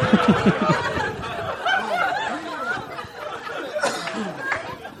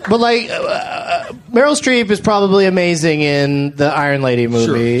 But Meryl Streep is probably amazing in the Iron Lady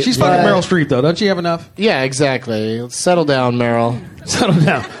movie. Sure. She's fucking Meryl Streep, though. Don't you have enough? Yeah, exactly. Let's settle down, Meryl. Settle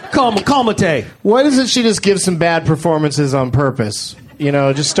down. Calmate. Why doesn't she just give some bad performances on purpose?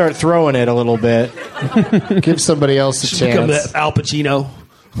 Just start throwing it a little bit. Give somebody else a Become chance. the Al Pacino.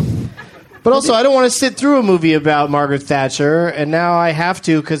 But also, I don't want to sit through a movie about Margaret Thatcher, and now I have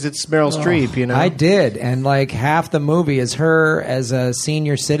to because it's Meryl Streep, I did, and half the movie is her as a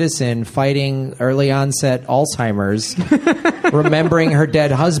senior citizen fighting early onset Alzheimer's, remembering her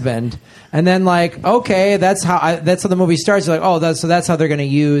dead husband, and then okay, that's how the movie starts. You're like, so that's how they're going to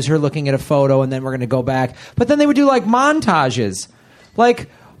use her looking at a photo, and then we're going to go back. But then they would do montages,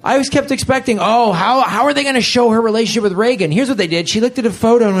 I always kept expecting, how are they going to show her relationship with Reagan? Here's what they did. She looked at a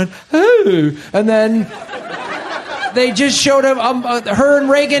photo and went, oh. And then they just showed her and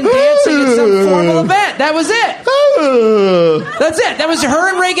Reagan dancing at some formal event. That was it. That's it. That was her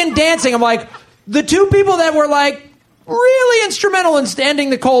and Reagan dancing. I'm like, the two people that were really instrumental in standing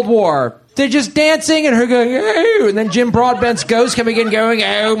the Cold War. They're just dancing and her going, oh, and then Jim Broadbent's ghost coming in going,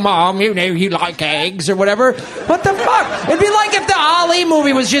 oh, Mom, you like eggs or whatever. What the fuck? It'd be like if the Ali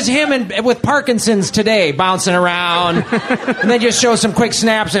movie was just him with Parkinson's today bouncing around and then just show some quick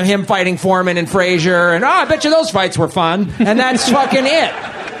snaps of him fighting Foreman and Frazier and, I bet you those fights were fun. And that's fucking it.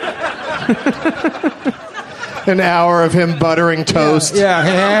 An hour of him buttering toast. Yeah.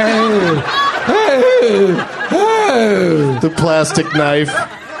 The plastic knife.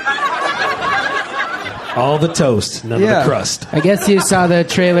 All the toast, none of the crust. I guess you saw the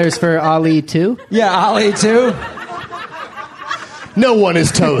trailers for Ali 2? Yeah, Ali 2. No one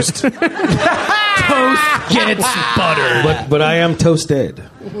is toast. Toast gets butter. But I am toasted.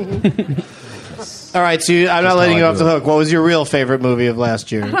 All right, so I'm not letting you off the hook. What was your real favorite movie of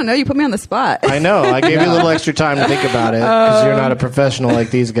last year? I don't know. You put me on the spot. I know. I gave you a little extra time to think about it because you're not a professional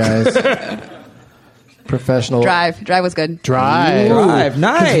like these guys. Professional. Drive was good. Drive.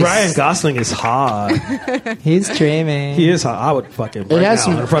 Nice. Because Ryan Gosling is hot. He's dreaming. He is hot. I would fucking right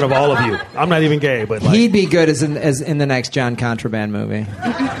now in front of all of you. I'm not even gay, but like, he'd be good as in the next John Contraband movie.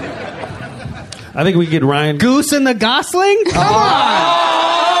 I think we get Ryan Goose and the Gosling. Come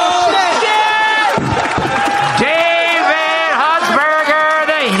on. David Hunsberger,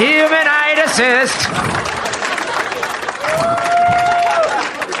 the human eye assist.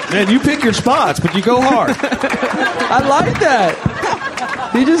 Man, you pick your spots, but you go hard. I like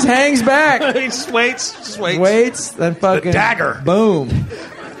that. He just hangs back. He just waits. Waits, then fucking... The dagger. Boom.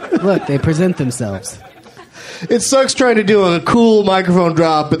 Look, they present themselves. It sucks trying to do a cool microphone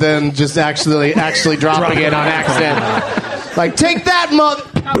drop, but then just actually dropping it on accident. Like, take that, mother...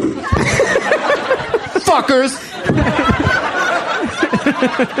 fuckers!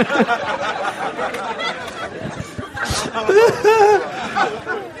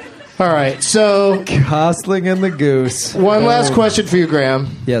 All right, so... Gosling and the Goose. One last question for you,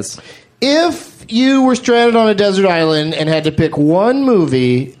 Graham. Yes. If you were stranded on a desert island and had to pick one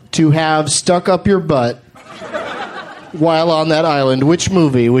movie to have stuck up your butt while on that island, which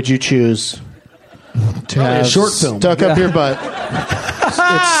movie would you choose to have a short film. Stuck up your butt?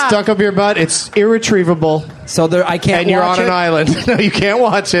 It's stuck up your butt. It's irretrievable. So I can't. And you're watch on it? an island. No, you can't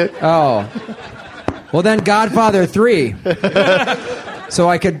watch it. Oh. Well, then Godfather 3. So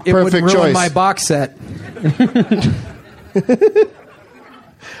I could. It Perfect would ruin choice. my box set.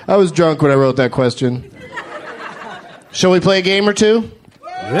 I was drunk when I wrote that question. Shall we play a game or two?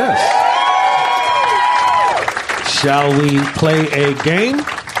 Yes. Shall we play a game?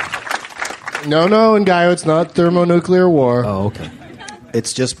 No, Ngaio, it's not thermonuclear war. Oh, okay.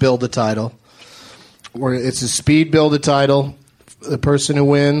 It's just build a title. It's a speed build a title. The person who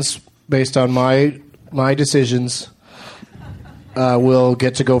wins, based on my decisions, will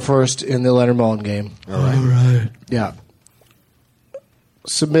get to go first in the Leonard Maltin game. All right. Yeah.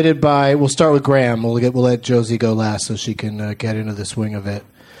 Submitted by. We'll start with Graham. We'll let Josie go last so she can get into the swing of it.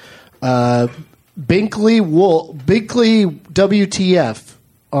 Binkley WTF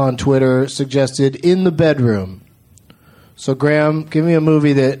on Twitter suggested In the Bedroom. So Graham, give me a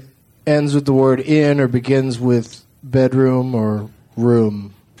movie that ends with the word in or begins with bedroom or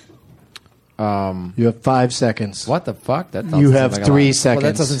room. You have 5 seconds. What the fuck? That You have seem like 3 Well, seconds.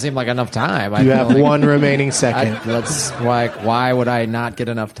 that doesn't seem like enough time. You have one remaining second. That's why would I not get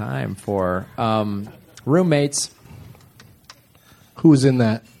enough time for roommates? Who's in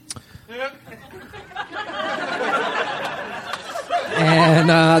that? And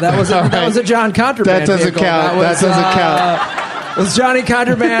that was a John Contraband. That doesn't vehicle. count. That doesn't count. It was Johnny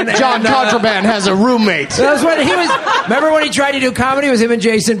Contraband. John Contraband has a roommate. That was when he was. Remember when he tried to do comedy? It was him and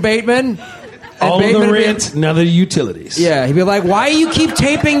Jason Bateman. All of the rent, none of the utilities. Yeah, he'd be like, "Why do you keep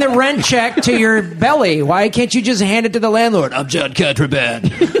taping the rent check to your belly? Why can't you just hand it to the landlord?" I'm John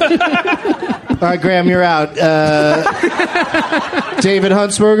Contraband. All right, Graham, you're out. David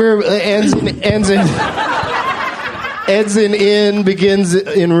Huntsberger ends in, begins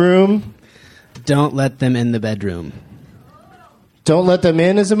in room. Don't let them in the bedroom. Don't Let Them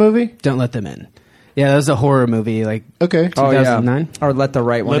In is a movie? Don't let them in. Yeah, that was a horror movie, like Okay. 2009. Or Let the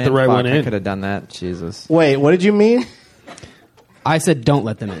Right One In. Let the Right One In. I could have done that. Jesus. Wait, what did you mean? I said don't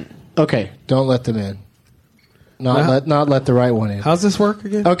let them in. Okay, Don't Let Them In. Not let the right one in. How's this work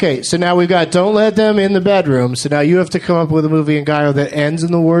again? Okay, so now we've got Don't Let Them in the Bedroom. So now you have to come up with a movie in Ngaio that ends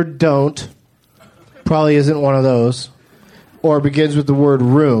in the word don't. Probably isn't one of those. Or begins with the word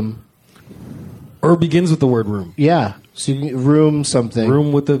room. Or begins with the word room. Yeah. So you can room something.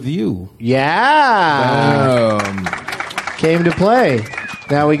 Room with a view. Yeah. Came to play.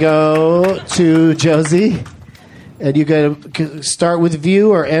 Now we go to Josie. And you got to start with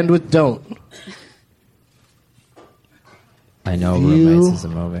view or end with don't. I know View. Roommates is a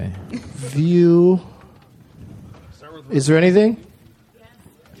movie. View. Is there anything?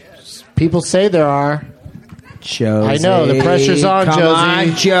 People say there are. Josie. I know, the pressure's on, Come Josie.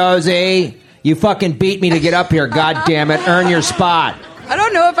 on, Josie. You fucking beat me to get up here. God damn it. Earn your spot. I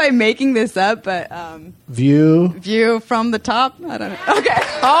don't know if I'm making this up, but View from the top. I don't know. Okay.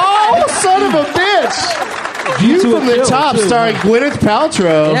 Oh, son of a bitch! View from the top, starring Gwyneth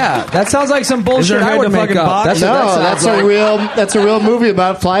Paltrow. Yeah, that sounds like some bullshit her I head would in a make fucking up. box? That's what that sounds like. That's a real movie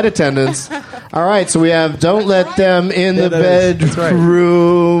about flight attendants. All right, so we have Don't Let Them in the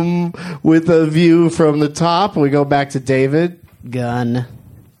Bedroom with a view from the top. We go back to David. Gun.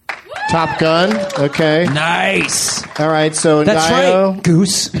 Top Gun. Okay. Nice. All right, so That's Ngaio, right,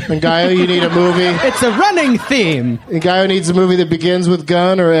 Goose. Ngaio, you need a movie. It's a running theme. Ngaio needs a movie that begins with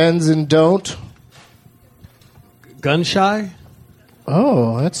gun or ends in don't. Gun shy?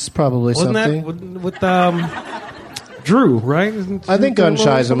 Oh, that's probably Wasn't something. that with Drew, right? I think Gun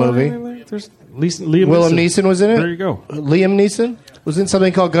Shy's a movie. There's Liam Willem Neeson was in it? There you go. Liam Neeson was in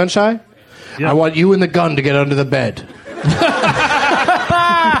something called Gun Shy? Yeah. I want you and the gun to get under the bed.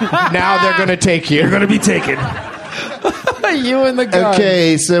 Now they're going to take you. You're going to be taken. You and the gun.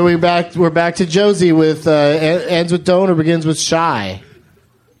 Okay, so we're back to Josie with ends with don't or begins with shy.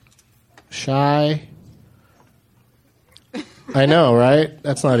 Shy. I know, right?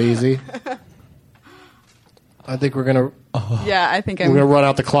 That's not easy. I think we're gonna. Yeah, I think we're gonna run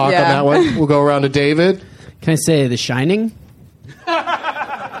out the clock on that one. We'll go around to David. Can I say The Shining?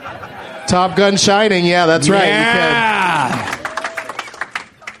 Top Gun Shining. Yeah, that's right. Yeah. You can.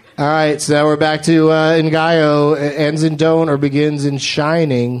 All right, so now we're back to Ngayo. Ends in don't or begins in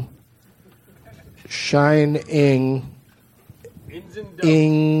shining. Shining. Ends in don't.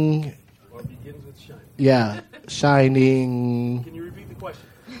 Ing. Or begins with shining. Yeah, shining. Can you repeat the question?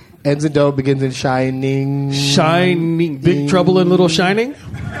 Ends in don't begins in shining. Shining. Big Trouble in Little Shining?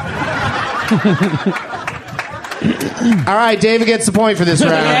 All right, David gets the point for this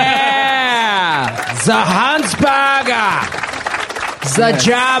round. Yeah! The Hansberger! The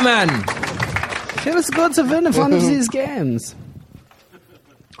German! Feels good to win one of these games.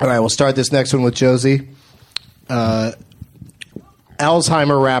 All right, we'll start this next one with Josie. Alzheimer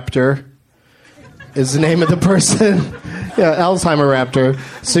Raptor is the name of the person. Yeah, Alzheimer Raptor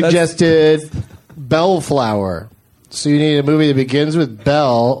suggested Bellflower. So you need a movie that begins with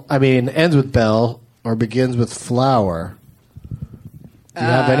ends with Bell, or begins with flower. Do you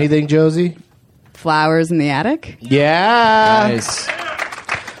have anything, Josie? Flowers in the attic? Yeah. Nice.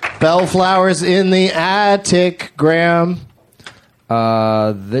 Bellflowers in the attic, Graham.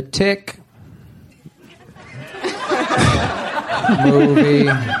 The Tick. Movie.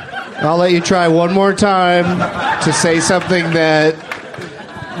 I'll let you try one more time to say something that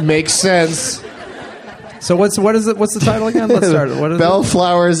makes sense. So what's the title again? Let's start. What is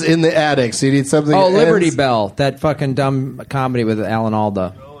Bellflowers in the attic. So you need something. Oh, that Liberty ends- Bell. That fucking dumb comedy with Alan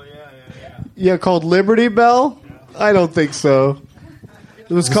Alda. Yeah, called Liberty Bell. I don't think so.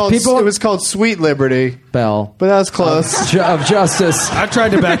 It was called. It was called Sweet Liberty Bell. But that was close. Of Justice. I tried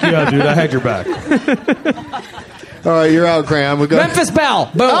to back you up, dude. I had your back. All right, you're out, Graham. We go. Memphis Bell.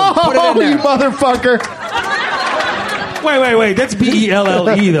 Boom. Oh, Put it in there. you motherfucker! Wait. That's Belle,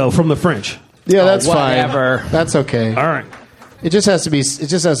 though, from the French. Yeah, that's whatever. fine. That's okay. All right. It just has to be. It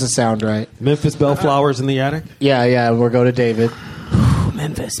just has to sound right. Memphis Bellflowers in the attic? Yeah. We'll go to David.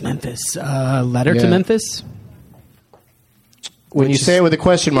 Memphis. Letter to Memphis? When you say it with a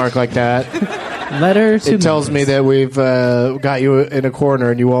question mark like that, Letter to it tells me that we've got you in a corner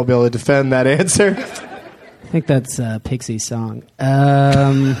and you won't be able to defend that answer. I think that's Pixie's song.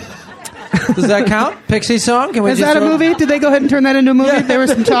 Does that count? Pixie song? Can we Is just that a throw- movie? Did they go ahead and turn that into a movie? There were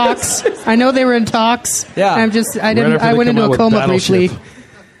some talks. I know they were in talks. Yeah. I went into a coma briefly.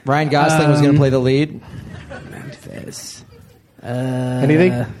 Ryan Gosling was going to play the lead. Memphis.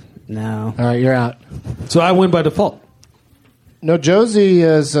 Anything? No. All right, you're out. So I win by default. No, Josie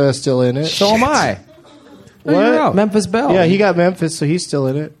is still in it. So am I. What? You're out. Memphis Belle. Yeah, he got Memphis, so he's still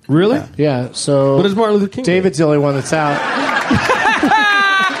in it. Really? Yeah. So. But it's Martin Luther King. David's the only one that's out.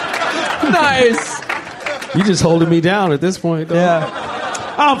 Nice. You just holding me down at this point, though.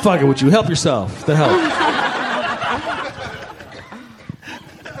 Yeah. I'm fucking with you. Help yourself. The hell.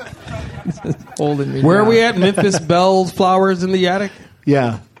 Holding me Where down. are we at? Memphis Bellflowers in the attic?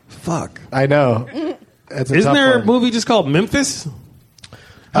 Yeah, Fuck. I know. That's a Isn't tough there a one. movie just called Memphis?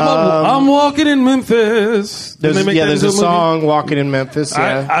 How about I'm walking in Memphis? Didn't they make that There's into a movie? song "Walking in Memphis."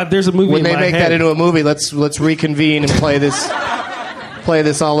 Yeah. There's a movie When in they my make head. that into a movie, let's reconvene and play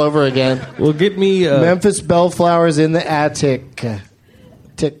this all over again. Well, get me Memphis Bellflowers in the attic.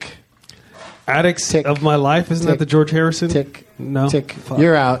 Tick. Addicts Tick. of My Life. Isn't Tick. that the George Harrison? Tick. No. Tick. Fuck.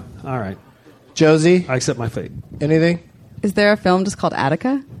 You're out. All right. Josie, I accept my fate. anything? Is there a film just called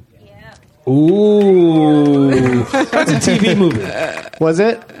Attica? Ooh. That's a TV movie. Was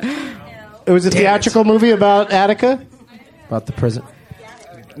it? It was a theatrical movie about Attica. About the prison.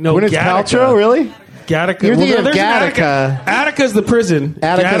 No, Gwyneth Gattaca. Paltrow, really? Gattaca. You're thinking of there's an Gattaca. Attica's the prison.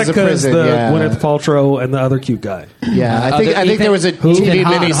 Attica's the prison, the yeah. Gwyneth Paltrow and the other cute guy. Yeah, I think there was a TV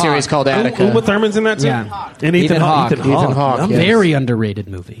miniseries called Attica. Uma Thurman's in that too? Yeah. And Ethan Hawke. Ethan Hawke, yes. Very underrated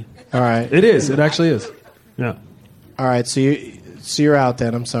movie. All right. It is. It actually is. Yeah. All right, so you're out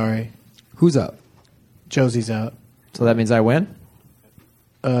then. I'm sorry. Who's up? Josie's out. So that means I win?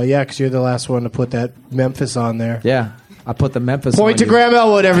 Yeah, because you're the last one to put that Memphis on there. Yeah. I put the Memphis Point on to you. Graham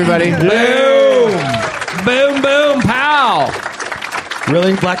Elwood, everybody. Boom! Boom, boom, pow!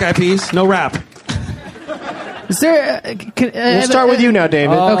 Really? Black Eyed Peas? No rap. Is there? We'll start with you now,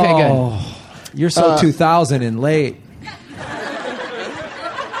 David. Okay, good. You're so 2000 and late.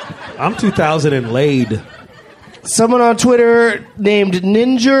 I'm 2000 and laid. Someone on Twitter named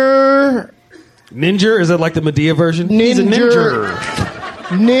Ninja. Ninja? Is it like the Medea version? He's a ninja.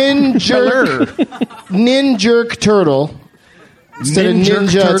 Ninjerk turtle. Instead of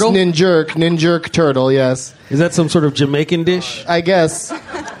ninja, turtle? It's ninjerk turtle, yes. Is that some sort of Jamaican dish? I guess.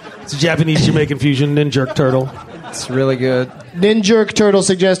 It's a Japanese Jamaican fusion, ninjerk turtle. It's really good. Ninjerk turtle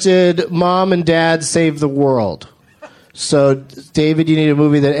suggested Mom and Dad Save the World. So, David, you need a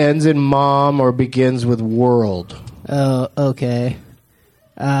movie that ends in mom or begins with world. Oh, okay.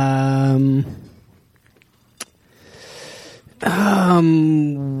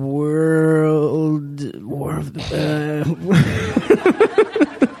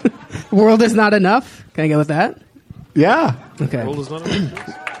 World is not enough. Can I go with that? Yeah. Okay. World is not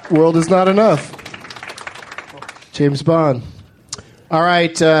enough. World is not enough. James Bond. All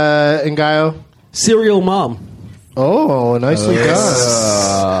right, Ngayo. Serial Mom. Oh, nicely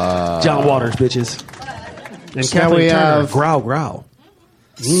done. John Waters, bitches. And So Kathleen we Turner. have- Growl, growl.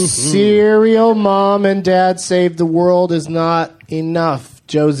 Serial Mom and Dad Save the World is not enough.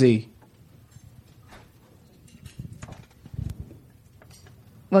 Josie.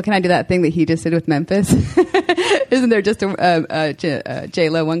 Well, can I do that thing that he just did with Memphis? Isn't there just a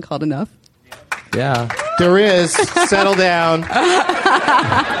J-Lo one called Enough? Yeah. There is. Settle down.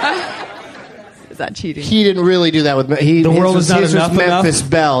 Is that cheating? He didn't really do that with The world is not enough Memphis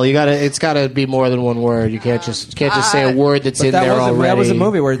Belle. It's got to be more than one word. You can't just say a word that's in there already. That was a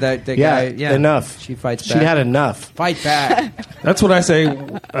movie where that guy. Yeah, enough. She fights back. She had enough. Fight back. That's what I say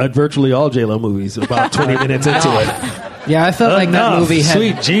at virtually all J-Lo movies, about 20 minutes into it. Yeah, I felt like that movie had...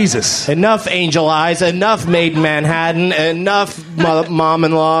 Sweet Jesus. Enough Angel Eyes. Enough Maid in Manhattan. Enough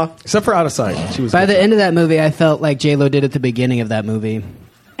Mom-in-Law. Except for Out of Sight. She was By good. the end of that movie, I felt like J-Lo did at the beginning of that movie.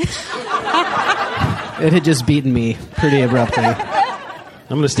 It had just beaten me pretty abruptly. I'm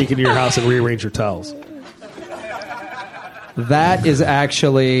going to sneak into your house and rearrange your towels. That is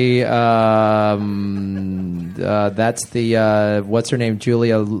actually that's the what's her name,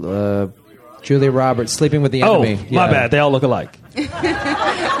 Julia Roberts, Sleeping with the Enemy. My bad. They all look alike. They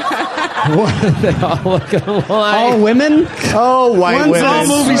all look alike. All women? Oh, white women. All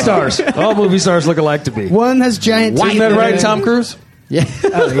movie stars. All movie stars look alike to me. One has giant teeth. Isn't that right, Tom Cruise? Yeah.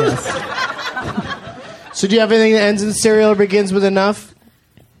 Oh, yes. So do you have anything that ends in serial or begins with enough?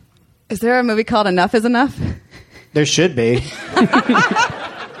 Is there a movie called Enough is Enough? There should be.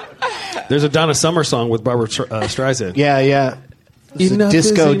 There's a Donna Summer song with Barbara Streisand. Yeah. It's a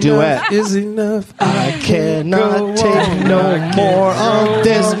disco duet. Is enough. I cannot take no more of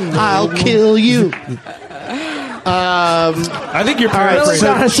this. I'll kill you. I think you're paraphrasing.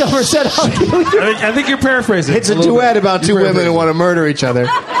 Donna Summer said, I'll kill you. I think you're paraphrasing. It's a duet about two women who want to murder each other.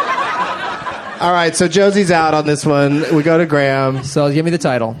 All right, so Josie's out on this one. We go to Graham. So give me the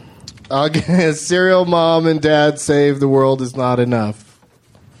title. Serial Mom and Dad Save the World is not enough.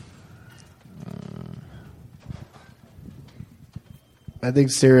 I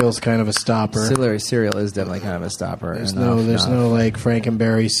think Serial's kind of a stopper. Serial is definitely kind of a stopper. There's no like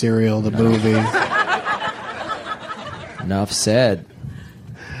Frankenberry Serial, the movie. Enough said.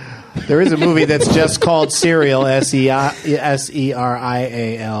 There is a movie that's just called Serial, Serial,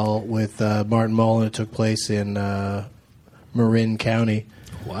 with Martin Mull. It took place in Marin County.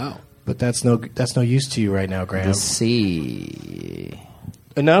 Wow. But that's no use to you right now, Graham. The sea.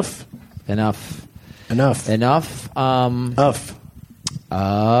 Enough. Uff.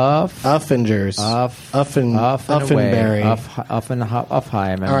 Uffingers. Uffinberry.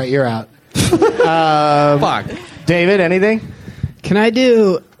 Uffheim. All right, you're out. Fuck. David, anything? Can I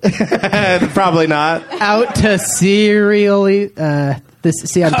do Probably not. out to serial? I'm playing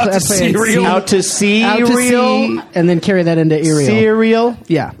Out to cereal? out to sea, and then carry that into Ariel. Cereal?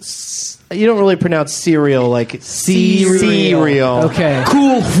 Yeah. You don't really pronounce cereal like cereal. Okay.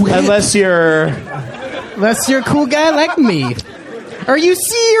 Cool. Unless you're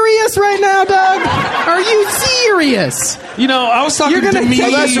You know, I was talking to me.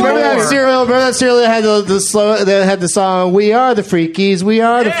 Remember that cereal that had that had the song "We Are the Freakies, We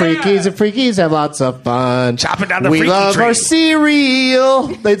Are the Freakies, the Freakies have lots of fun. Chopping down the we freaky love tree." Our cereal."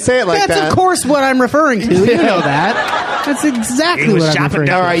 They'd say it like That's that. of course what I'm referring to. You know that. That's exactly what I'm referring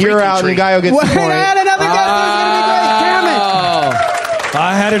to. All right, you're out, and Guyo gets the point. I had another guess.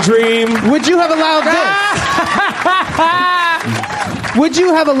 I had a dream. Would you have allowed this? Would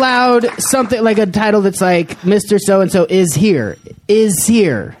you have allowed something like a title that's like Mr. So-and-so is here? Is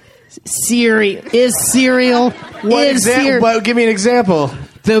here. Is cereal. Give me an example.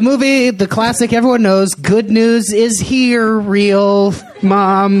 The movie, the classic everyone knows, Good News is Here, Real,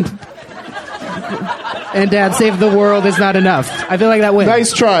 Mom, and Dad Save the World is not enough. I feel like that wins.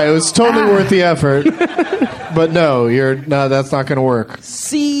 Nice try. It was totally worth the effort. But no, that's not going to work.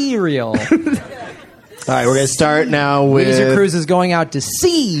 Cereal. All right, we're going to start now with... Weezer Cruise is going out to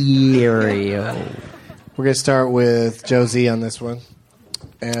cereal. We're going to start with Josie on this one.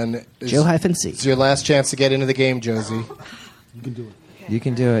 And Joe-C. It's your last chance to get into the game, Josie. You can do it. You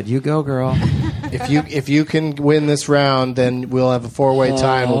can do it. You go, girl. If you can win this round, then we'll have a 4-way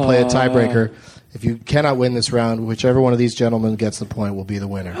tie and we'll play a tiebreaker. If you cannot win this round, whichever one of these gentlemen gets the point will be the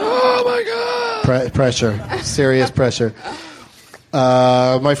winner. Oh, my God. Pressure. Serious pressure.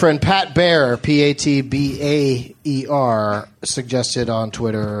 My friend Pat Baer, Patbaer, suggested on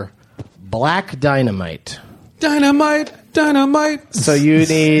Twitter, Black Dynamite. Dynamite. So you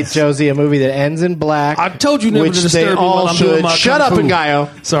need, Josie, a movie that ends in black. I told you never to disturb me while I'm doing my Shut up, kung fu.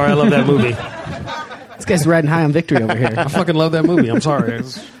 Ngaio. Sorry, I love that movie. This guy's riding high on victory over here. I fucking love that movie. I'm sorry.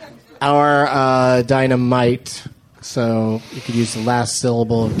 Our dynamite. So you could use the last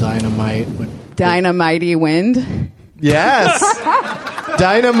syllable of dynamite. Dynamite-y wind. Yes.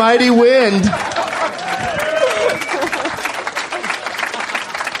 Dynamite-y wind.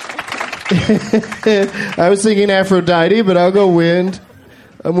 I was thinking Aphrodite, but I'll go wind.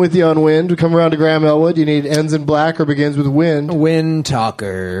 I'm with you on wind. We come around to Graham Elwood. You need ends in black or begins with wind. Wind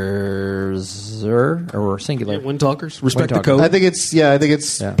talkers or singular. Yeah, wind talkers. Respect Wind the code. I think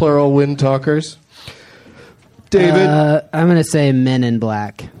it's plural wind talkers. David. I'm going to say Men in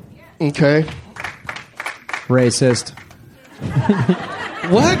Black. Okay. Racist.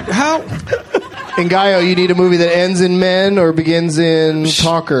 What? How? Ngaio, you need a movie that ends in men or begins in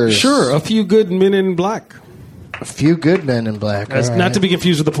talkers. Sure, A Few Good Men in Black. A Few Good Men in Black. That's All not right. to be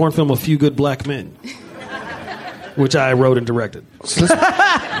confused with the porn film A Few Good Black Men, which I wrote and directed.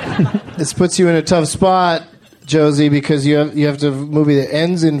 This puts you in a tough spot, Josie, because you have to have a movie that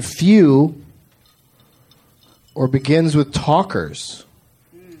ends in few or begins with talkers.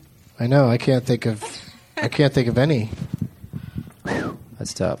 I know. I can't think of any.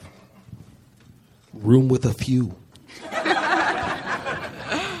 That's tough. Room with a Few. Okay,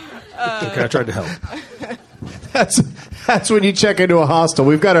 I tried to help. That's when you check into a hostel.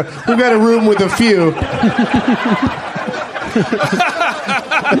 We've got a room with a few.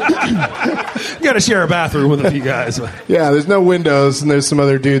 You got to share a bathroom with a few guys. Yeah, there's no windows and there's some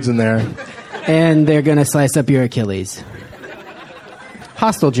other dudes in there. And they're going to slice up your Achilles.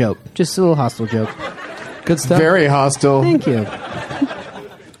 Hostile joke. Just a little hostile joke. Good stuff. Very hostile. Thank you.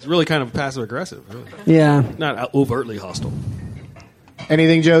 It's really kind of passive aggressive, really. Yeah. Not overtly hostile.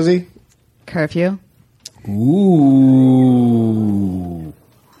 Anything, Josie? Curfew. Ooh.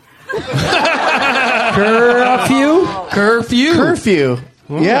 Curfew.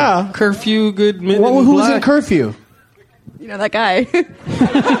 Yeah. Curfew, Good Men in Who's Black. in Curfew? You know that guy.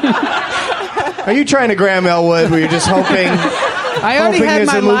 Are you trying to Graham Elwood where you're just hoping... I already hoping had there's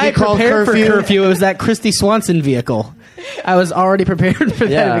my a movie lie called prepared Curfew? for Curfew. It was that Christy Swanson vehicle. I was already prepared for that.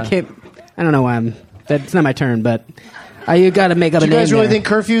 Yeah. It became, I don't know why that's not my turn, but you got to make up Do a you name guys really there. think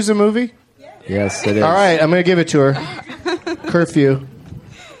Curfew's a movie? Yes, it is. All right, I'm going to give it to her. Curfew.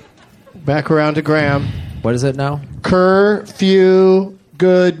 Back around to Graham. What is it now? Curfew,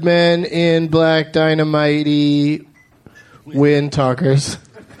 Good Men in Black, Dynamite-y wind talkers.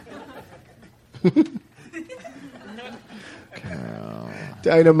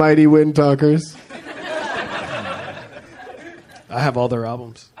 Dynamite-y wind talkers. I have all their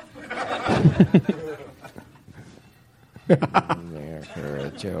albums.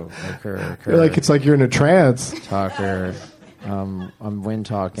 It's like you're in a trance. Talker. I'm wind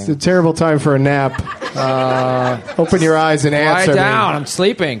talking. It's a terrible time for a nap. Open your eyes and Lie answer down. me. I'm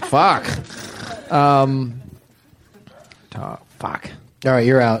sleeping. Fuck. Fuck. All right,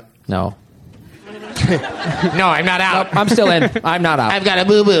 you're out. No. No, I'm not out. Nope, I'm still in. I'm not out. I've got a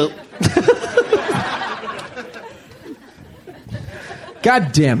boo-boo.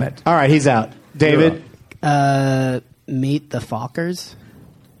 God damn it. All right, he's out. David? Meet the Fockers.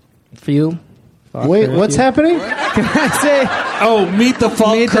 For you. Wait, what's happening? Can I say? Oh, Meet the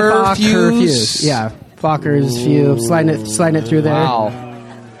Fock Meet the Fock Curfews. Yeah. Fockers, few. Sliding it through there. Wow.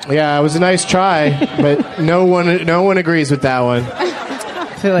 Yeah, it was a nice try, but no one agrees with that one.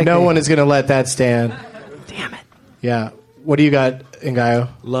 I feel like No one is going to let that stand. Damn it. Yeah. What do you got, Ngaio?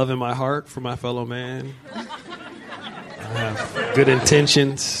 Love in my heart for my fellow man. I have good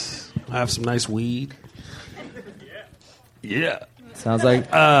intentions. I have some nice weed. Yeah. Sounds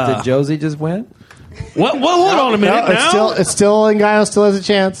like did Josie just win? What? Well, hold on a minute now. It's still Ngaio still has a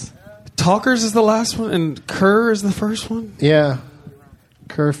chance. Talkers is the last one, and Kerr is the first one. Yeah.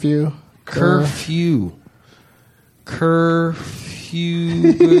 Curfew. Curfew.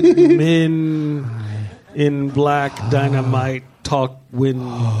 Good men in black dynamite talk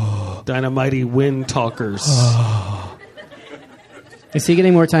dynamite-y wind talkers. Is he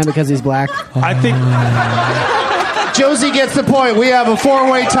getting more time because he's black? I think Josie gets the point. We have a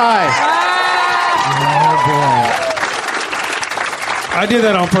 4-way tie. I did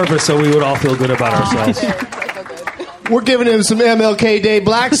that on purpose so we would all feel good about ourselves. We're giving him some MLK Day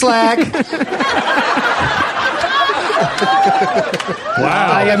black slack.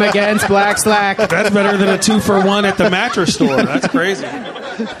 Wow. I am against black slack. That's better than a 2-for-1 at the mattress store. That's crazy.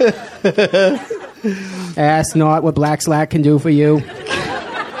 Ask not what black slack can do for you.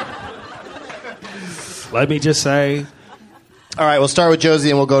 Let me just say. All right, we'll start with Josie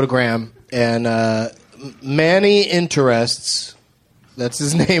and we'll go to Graham. And Manny Interests. That's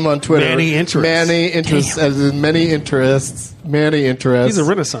his name on Twitter. Manny Interests. Manny Interests, as in many interests. Manny Interests. He's a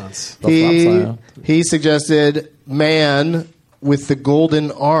Renaissance. He suggested Man with the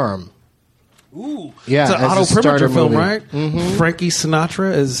Golden Arm. Ooh. Yeah, it's an Otto Preminger film, movie. right? Mm-hmm. Frankie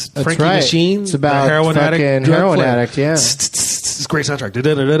Sinatra is That's Frankie right. Machine. It's about the heroin addict. heroin addict, yeah. It's a great soundtrack.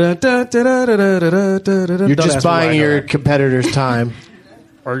 You're just buying your competitor's time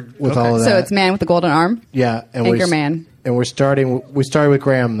with all of that. So it's Man with the Golden Arm? Yeah. And Anchorman. And we started with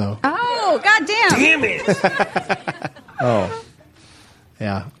Graham, though. Oh, goddamn. Damn it. Oh.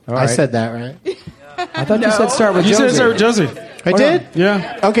 Yeah. All I right. said that, right? I thought you said start with You Josie. said start with Josie. I did?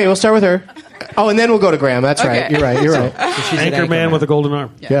 Yeah. Okay, we'll start with her. Oh, and then we'll go to Graham. That's right. You're right. She's an Anchorman with a golden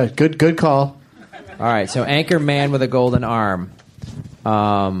arm. Yeah, good call. All right, so Anchorman with a golden arm.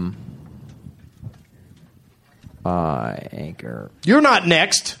 Anchor. You're not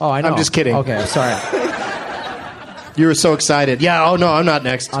next. Oh, I know. I'm just kidding. Okay, sorry. You were so excited. Yeah, oh, no, I'm not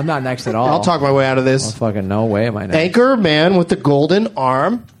next. I'm not next at all. I'll talk my way out of this. Oh, fucking no way am I next. Anchor Man with the Golden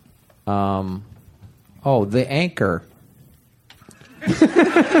Arm. The anchor.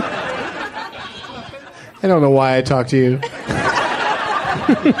 I don't know why I talk to you.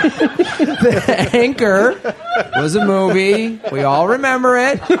 The Anchor was a movie. We all remember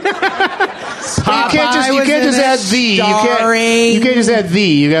it. You can't just add the. You can't just add the.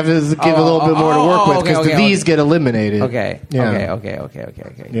 You have to give a little bit more to work with because the these get eliminated. Okay. Yeah. Okay.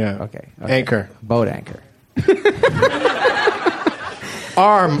 Yeah. Okay. Anchor. Boat anchor.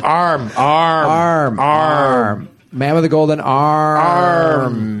 Arm. Man with a golden arm.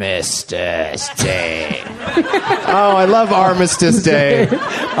 Armistice Day. Oh, I love Armistice Day.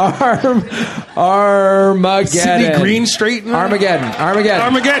 Armageddon. Sidney Greenstreet. Armageddon.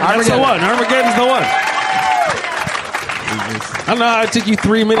 That's the one. Armageddon's the one. I don't know. It took you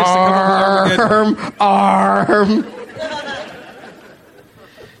 3 minutes to come up with Armageddon. Arm.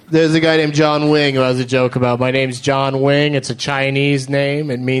 There's a guy named John Wing who has a joke about, my name's John Wing. It's a Chinese name.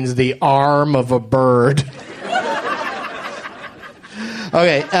 It means the arm of a bird.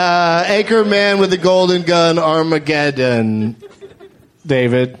 Okay, Anchorman with the Golden Gun, Armageddon.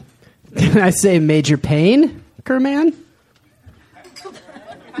 David. Can I say Major Payne, Kerman?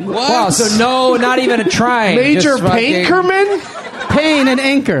 Wow, so no, not even a try. Major Painkerman? Payne and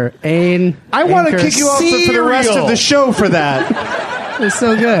Anchor. I want to kick you off for the rest of the show for that. It's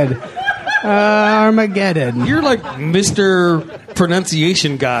so good. Armageddon. You're like Mr.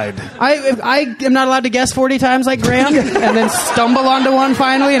 Pronunciation Guide. I am not allowed to guess 40 times like Graham and then stumble onto one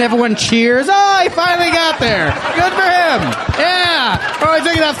finally and everyone cheers. Oh, he finally got there. Good for him. Yeah. Oh, I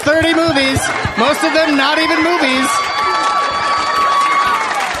took it off 30 movies. Most of them not even movies.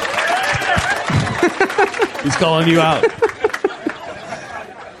 He's calling you out.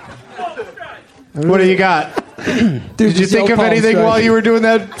 What do you got? Did you think of anything while you were doing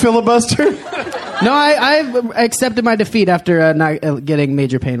that filibuster? No, I accepted my defeat after not getting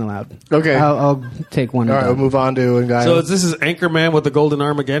Major Payne allowed. Okay. I'll take one. All right, we'll move on to a guy. So this is Anchorman with the Golden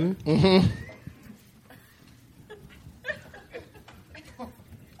Armageddon? Mm-hmm.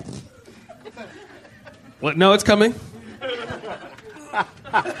 What? No, it's coming.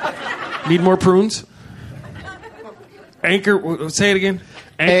 Need more prunes? Say it again.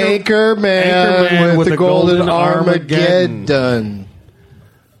 Anchorman with the Golden Armageddon. Done.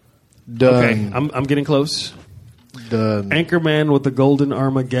 Okay, I'm getting close. Done. Anchorman with the Golden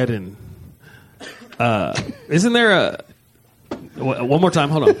Armageddon. Isn't there a... One more time,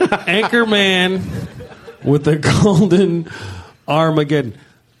 hold on. Anchorman with the Golden Armageddon.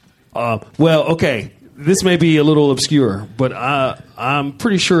 Well, okay, this may be a little obscure, but I'm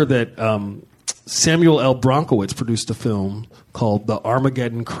pretty sure that Samuel L. Bronkowitz produced a film called The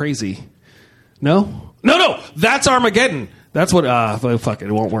Armageddon Crazy. No, that's Armageddon. That's what. Fuck it,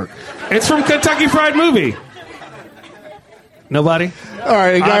 it won't work. It's from Kentucky Fried Movie. Nobody? All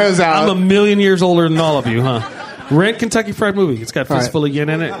right, the guy was out. I'm a million years older than all of you, huh? Rent Kentucky Fried Movie. It's got Fistful of Yen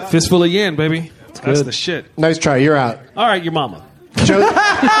in it. Fistful of Yen, baby. That's the shit. Nice try. You're out. All right, your mama.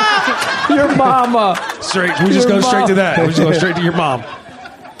 Your mama. Straight. We just go straight to that. We just go straight to your mom.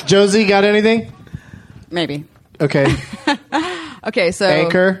 Josie, got anything? Maybe. Okay. Okay, so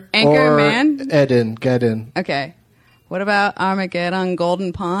Anchor or Man? Get in. Okay. What about Armageddon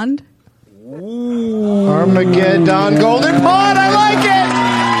Golden Pond? Armageddon Golden Pond. I like it.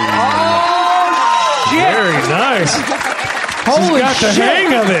 Oh, very nice. Holy She's got the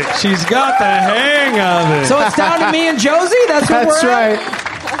hang of it. She's got the hang of it. So it's down to me and Josie? That's right.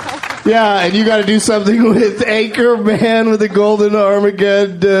 Yeah, and you got to do something with Anchor Man with the Golden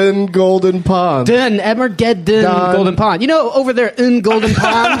Armageddon Golden Pond. Armageddon Golden Pond. You know, over there in Golden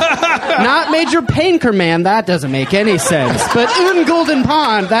Pond, not Major Painter Man. That doesn't make any sense. But in Golden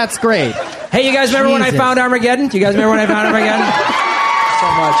Pond, that's great. Hey, you guys remember when I found Armageddon? Do you guys remember when I found Armageddon?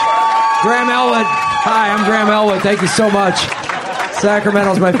 So much. Graham Elwood. Hi, I'm Graham Elwood. Thank you so much.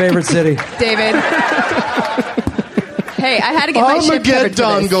 Sacramento's my favorite city. David. Hey, I had to get my ship covered for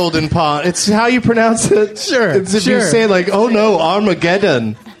Armageddon this. Golden Pond. It's how you pronounce it. Sure. It's if you say like, oh no,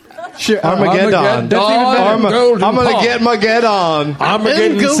 Armageddon. Sure. Armageddon. That's even better. I'm going to get my get on. I'm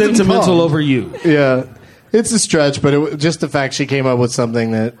getting sentimental over you. Yeah. It's a stretch, but just the fact she came up with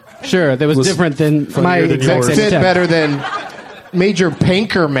something that... Sure, that was different than my exact same fit attempt. better than Major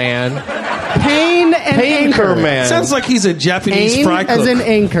Painter Man. Pain and Painter anchor. Man. Sounds like he's a Japanese Pain fry cook. as in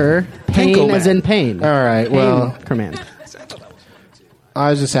anchor. Pain Panko as Man. in pain. All right, well... Command. I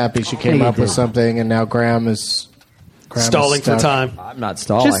was just happy she came up with something, and now Graham is stalling for stuck. time. I'm not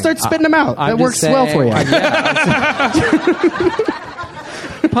stalling. Just start spitting them out. I'm That just works well for you.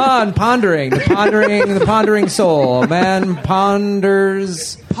 Pondering, the pondering soul. A man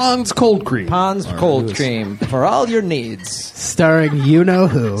ponders. Pond's cold cream. Pond's cold cream for all your needs. Starring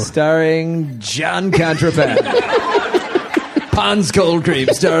you-know-who. Starring John Contraband. Pond's cold cream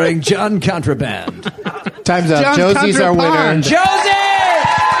starring John Contraband. Time's up. John Josie's our winner. Contraband. Josie!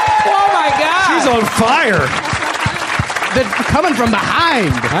 Oh my God! She's on fire. They're coming from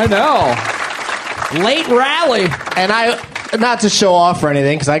behind. I know. Late rally. And not to show off or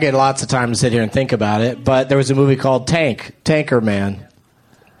anything, because I get lots of time to sit here and think about it, but there was a movie called Tanker Man.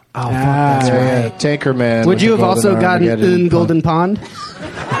 Oh, fuck, that's right. Yeah, Tanker Man. Would with you the have also gotten Armageddon in Golden Pond?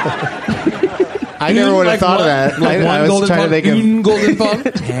 I never would have thought of that. I was trying to think of Golden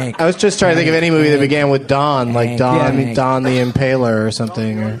Pond. I was just trying to think of any movie that began with Don, like Don the Impaler or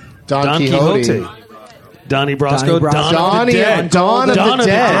something, or Don Quixote. Donnie Brasco. Dawn of the Dead. Dawn of the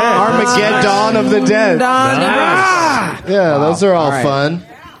Dead. Armageddon of the Dead. Yeah, those are all fun.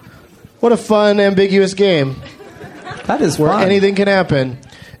 What a fun, ambiguous game. That is where fun. anything can happen.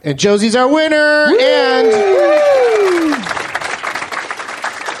 And Josie's our winner.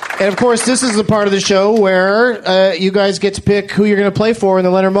 And of course, this is the part of the show where you guys get to pick who you're going to play for in the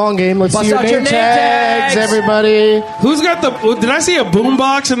Leonard Maltin game. Let's see your name tags, everybody. Who's got the... Did I see a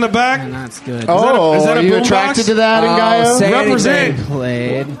boombox in the back? That's good. Oh, is that a are you boombox? attracted to that, Ngaio? Represent.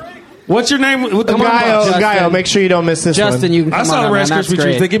 Played. What's your name with the boombox? Ngaio, make sure you don't miss this Justin, one. you can I come saw on the Rice man. That's Krispie treats.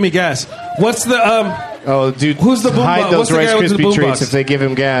 great. They give me gas. What's the... Oh, dude. Who's the boombox? Hide those What's the Rice guy with the Krispie treats boombox? if they give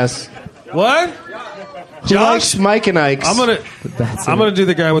him gas. What? Who likes Mike and Ike's? I'm gonna do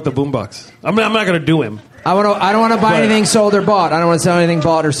the guy with the boombox. I'm not gonna do him. I don't want to buy anything sold or bought. I don't want to sell anything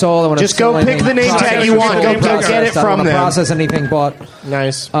bought or sold. I want Just go pick the name tag you want. Go get it from them. Process anything bought.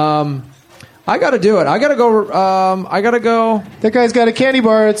 Nice. I got to do it. I got to go. That guy's got a candy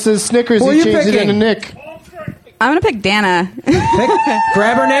bar. It says Snickers. Who are He you changed it picking? into Nick. I'm going to pick Dana.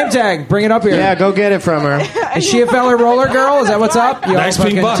 Grab her name tag. Bring it up here. Yeah, go get it from her. Is she a feller roller girl? Is that what's up? You Nice all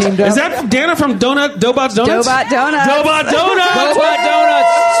pink fucking box. teamed up? Is that Dana from Dobot's Donuts? Dobot Donuts. Dobot Donuts. Robot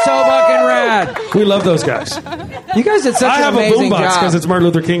Donuts? So fucking rad. We love those guys. You guys did such I an have a amazing boombox job. because it's Martin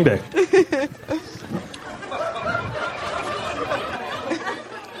Luther King Day.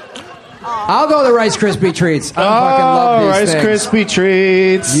 I'll go the Rice Krispie treats. I fucking love these Rice things. Krispie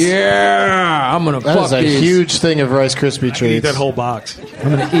treats. Yeah, I'm gonna That fuck is a these. huge thing of Rice Krispie Eat treats. that whole box.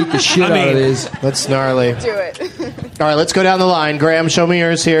 I'm gonna eat the shit out of these. That's gnarly. Do it. All right, let's go down the line. Graham, show me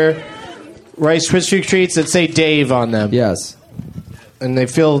yours here. Rice Krispie treats that say Dave on them. Yes. And they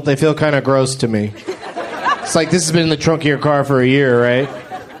feel kind of gross to me. It's like this has been in the trunk of your car for a year, right?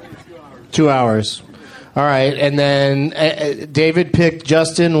 2 hours. All right, and then David picked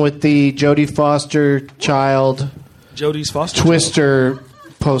Justin with the Jodie Foster child Jodie's Foster Twister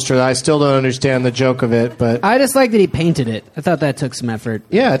poster. I still don't understand the joke of it, but I just like that he painted it. I thought that took some effort.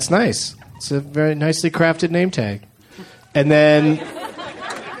 yeah, it's nice. It's a very nicely crafted name tag. And then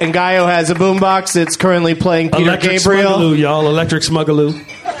Ngaio has a boombox that's currently playing Peter Electric Gabriel. Smugaloo, y'all. Electric Smugaloo.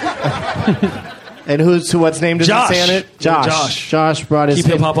 And what's name does Josh. it say on it? Josh. Josh brought his... Keep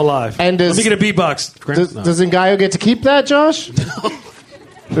hip hop alive. And Let me get a beatbox. Does Ngaio get to keep that, Josh?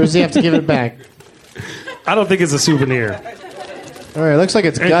 Or does he have to give it back? I don't think it's a souvenir. All right, it looks like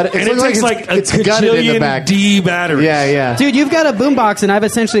it's gutted. And it takes like a it's gutted in the back. D batteries. Yeah. Dude, you've got a boombox, and I've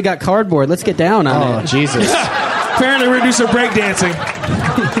essentially got cardboard. Let's get down on it. Oh, Jesus. Apparently, we're going to do some breakdancing.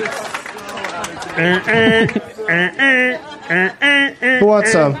 Who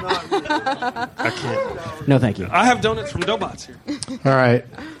wants some? I can't. No, thank you. I have donuts from Doughbots here. All right.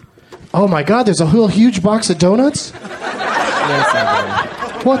 Oh, my God, there's a whole huge box of donuts? Yes,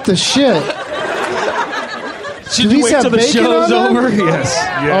 I What the shit? Should Do you these wait have till the bacon show's on them? over? Yes.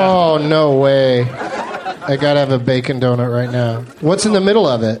 Yeah. Oh, no way. I gotta have a bacon donut right now. What's in the middle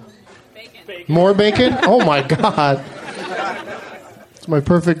of it? Bacon. More bacon? Oh, my God. It's my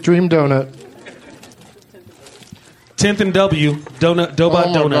perfect dream donut. 10th and W, Doughbot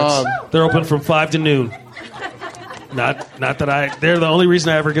Donuts. God. They're open from 5 to noon. Not that they're the only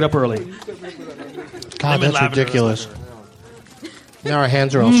reason I ever get up early. God, that's ridiculous. Now our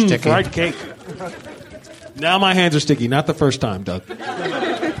hands are all sticky. Fried cake. Now my hands are sticky. Not the first time, Doug.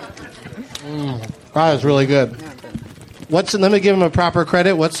 That is really good. Let me give him a proper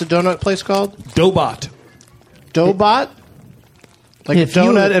credit. What's the donut place called? Doughbot. Doughbot? Like If a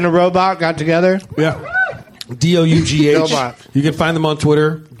donut and a robot got together? Yeah. DOUGH. Doughbot. You can find them on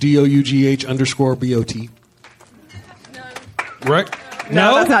Twitter. DOUGH_BOT. Right?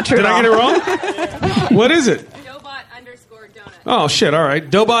 No, that's not true Did at I get it wrong? What is it? Doughbot_donut. Oh, shit. All right.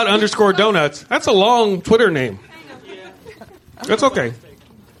 Doughbot_donuts. That's a long Twitter name. That's okay.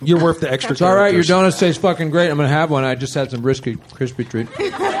 You're worth the extra. It's all right. Your donuts taste fucking great. I'm going to have one. I just had some risky crispy treat.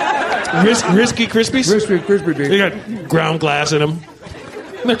 Risky Krispies? Risky crispy treat. They got ground glass in them.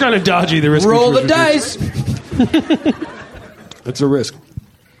 They're kind of dodgy, the Risky Roll the Krispy dice. treats. It's a risk.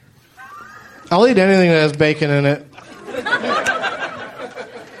 I'll eat anything that has bacon in it.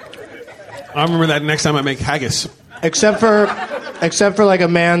 I remember that next time I make haggis. Except for like a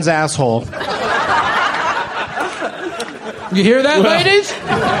man's asshole. You hear that, ladies?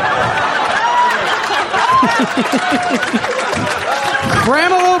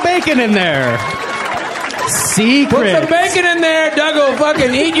 Cram a little bacon in there. Secret. Put some bacon in there. Doug will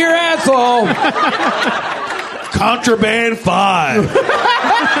fucking eat your asshole. Contraband 5.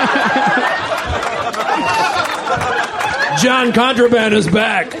 John Contraband is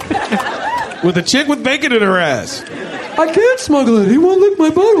back. With a chick with bacon in her ass. I can't smuggle it. He won't lick my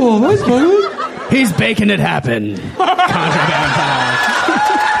butthole. I smuggle it. He's making it happen. Contraband 5.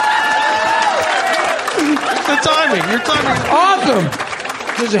 The timing. Your timing. Awesome.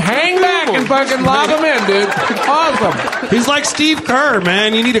 Just hang back and fucking lob him in, dude. Awesome. He's like Steve Kerr,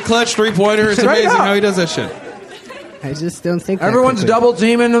 man. You need a clutch 3-pointer. It's Straight amazing up. how he does that shit. I just don't think Everyone's that double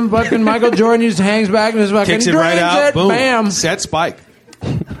teaming him. Fucking Michael Jordan just hangs back and just fucking Kicks it drains right out. it. Boom. Bam. Set spike.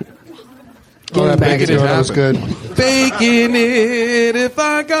 Oh, that bacon Bacon donut was good. Baking it if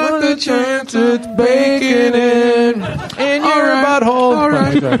I got the chance. It's bacon in your butthole. All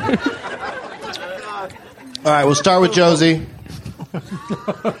right. All right, we'll start with Josie.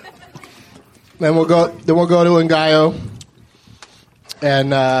 Then we'll go to Ngaio.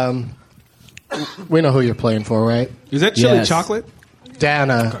 And we know who you're playing for, right? Is that chili Yes. chocolate?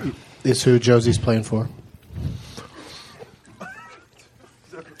 Dana is who Josie's playing for.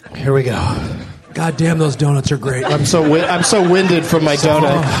 Here we go. God damn, those donuts are great. I'm so winded from my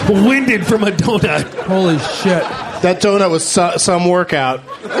donut. Winded from a donut. Holy shit. That donut was some workout.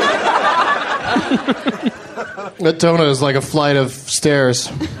 That donut is like a flight of stairs.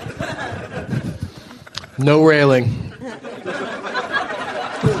 No railing.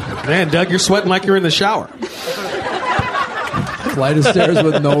 Man, Doug, you're sweating like you're in the shower. Flight of stairs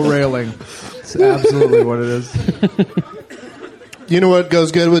with no railing. It's absolutely what it is. You know what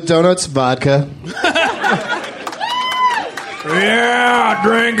goes good with donuts? Vodka. Yeah,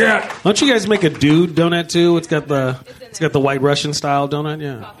 drink it. Don't you guys make a dude donut too? It's got the White Russian style donut.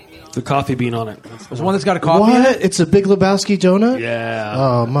 Yeah, the coffee bean on it. That's the There's one that's got a coffee in What? it? It's a Big Lebowski donut? Yeah.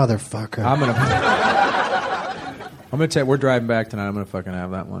 Oh, motherfucker. I'm gonna tell you, we're driving back tonight. I'm gonna fucking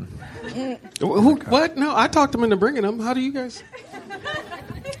have that one. Who? What? No, I talked him into bringing them. How do you guys?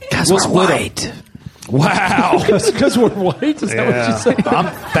 Because We'll we're split 'em. white. Wow. Because we're white? Is that what you said? I'm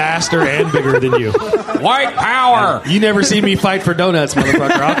faster and bigger than you. White power! You never see me fight for donuts,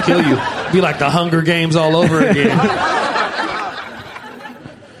 motherfucker. I'll kill you. Be like the Hunger Games all over again.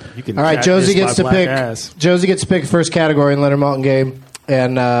 You can All right, catfish Josie my gets to black pick. ass. Josie gets to pick first category in Leonard Maltin game,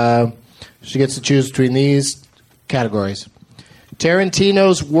 and she gets to choose between these categories: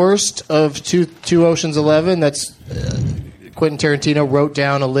 Tarantino's worst of two Ocean's 11. That's Quentin Tarantino wrote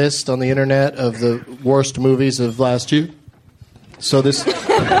down a list on the internet of the worst movies of last year. So this,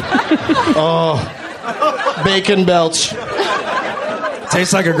 bacon belch.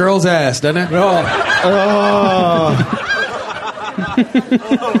 Tastes like a girl's ass, doesn't it?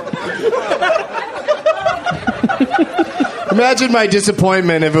 Imagine my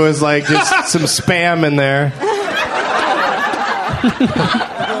disappointment if it was like just some spam in there.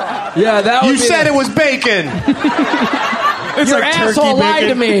 Yeah, that You said it was bacon. It's Your like asshole lied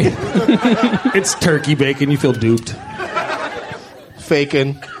to me. It's turkey bacon. You feel duped.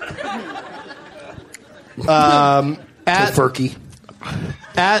 Faking.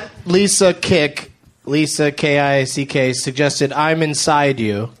 At Lisa Kick, Lisa Kick suggested "I'm Inside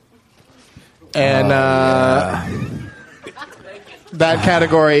You," and that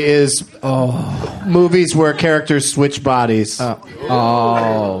category is movies where characters switch bodies.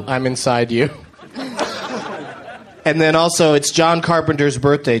 I'm Inside You. And then also, it's John Carpenter's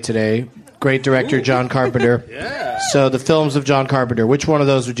birthday today. Great director, John Carpenter. Yeah. So the films of John Carpenter. Which one of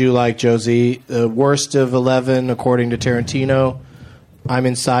those would you like, Josie? The worst of 11, according to Tarantino, I'm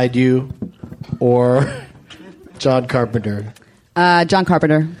Inside You, or John Carpenter? John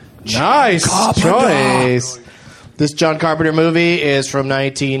Carpenter. Nice choice. This John Carpenter movie is from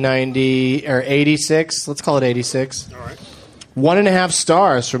 1990 or 86. Let's call it 86. All right. 1.5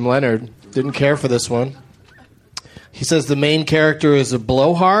 stars from Leonard. Didn't care for this one. He says the main character is a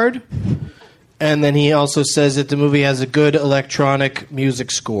blowhard, and then he also says that the movie has a good electronic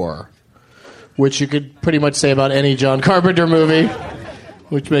music score, which you could pretty much say about any John Carpenter movie,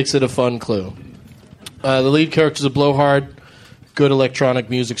 which makes it a fun clue. The lead character is a blowhard, good electronic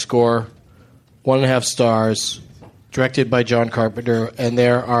music score, 1.5 stars, directed by John Carpenter, and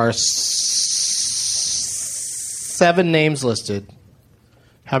there are 7 names listed.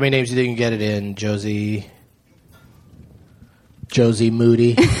 How many names do you think you can get it in, Josie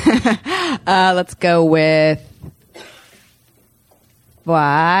Moody? Let's go with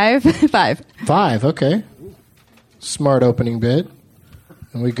 5. 5. 5, okay. Smart opening bid.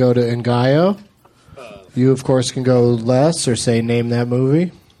 And we go to Ngayo. You, of course, can go less or say name that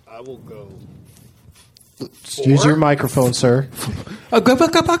movie. I will go. Use your microphone, sir.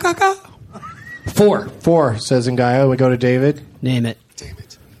 4. 4, says Ngayo. We go to David. Name it.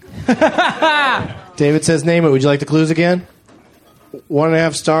 David says name it. Would you like the clues again?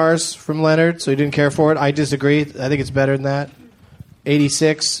 1.5 stars from Leonard, so he didn't care for it. I disagree. I think it's better than that.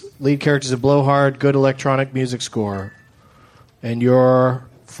 86, lead character's a blowhard, good electronic music score. And your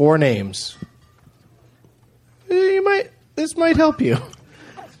 4 names. This might help you.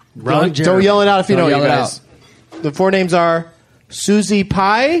 Don't yell it out if you know it, you guys. The 4 names are Susie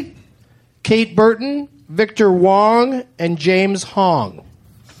Pye, Kate Burton, Victor Wong, and James Hong.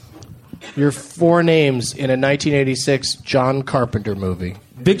 Your 4 names in a 1986 John Carpenter movie.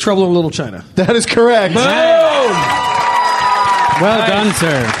 Big Trouble in Little China. That is correct. Boom! Well done,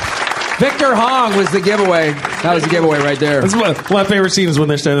 sir. Victor Hong was the giveaway. That was the giveaway right there. That's one of my favorite scenes when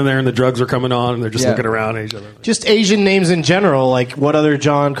they're standing there and the drugs are coming on and they're just looking around at each other. Just Asian names in general. Like, what other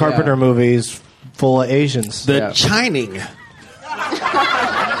John Carpenter movies full of Asians? The Chining.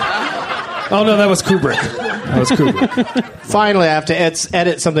 Oh, no, that was Kubrick. Finally, I have to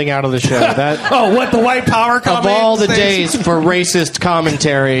edit something out of the show. What, the white power comment? Of all the days for racist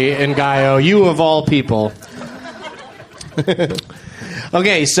commentary in Ngayo, you of all people.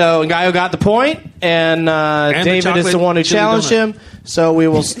 Okay, so Ngayo got the point, and David is the one who challenged him. So we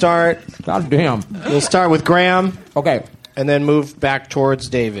will start. God damn. We'll start with Graham. Okay. And then move back towards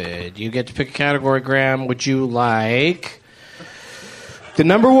David. You get to pick a category, Graham. Would you like the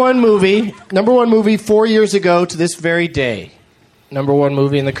number one movie 4 years ago to this very day? Number one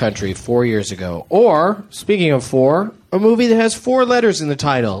movie in the country 4 years ago. Or, speaking of 4, a movie that has 4 letters in the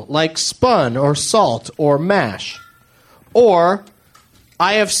title, like Spun or Salt or MASH. Or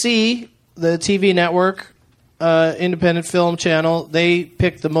IFC, the TV network, independent film channel, they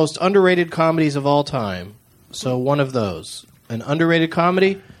picked the most underrated comedies of all time. So one of those. An underrated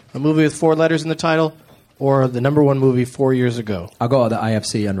comedy, a movie with 4 letters in the title, or the number one movie 4 years ago. I'll go with the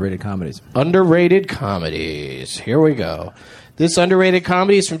IFC, underrated comedies. Underrated comedies. Here we go. This underrated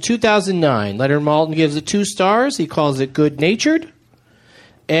comedy is from 2009. Leonard Maltin gives it 2 stars. He calls it good-natured.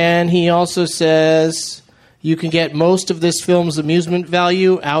 And he also says you can get most of this film's amusement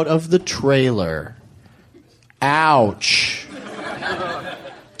value out of the trailer. Ouch.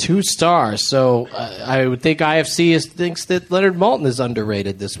 2 stars. So I would think IFC thinks that Leonard Maltin is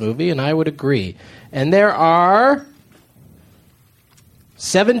underrated, this movie, and I would agree. And there are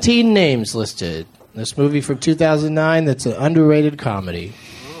 17 names listed. This movie from 2009 that's an underrated comedy.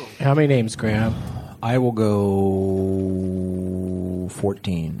 How many names, Graham? I will go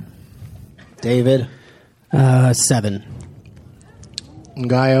 14. David? 7.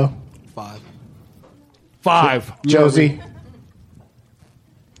 Ngayo? 5. Josie?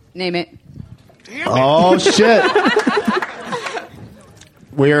 Name it. Oh, shit.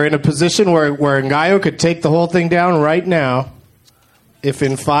 We are in a position where Ngayo could take the whole thing down right now if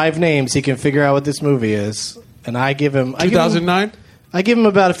in 5 names he can figure out what this movie is. And I give him... 2009? I give him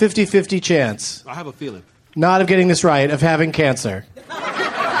about a 50-50 chance. I have a feeling. Not of getting this right, of having cancer.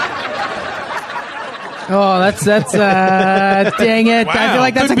 Oh, that's dang it. Wow. I feel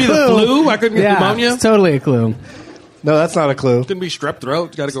like that's Couldn't a be clue. the flu? I couldn't get pneumonia? It's totally a clue. No, that's not a clue. Couldn't be strep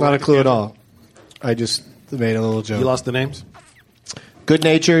throat. It's not a clue at all. I just made a little joke. You lost the names?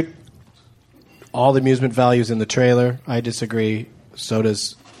 Good-natured. All the amusement values in the trailer. I disagree. So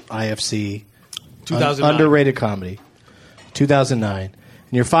does IFC. 2009. Underrated comedy. 2009. And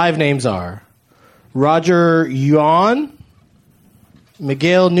your 5 names are Roger Yuan,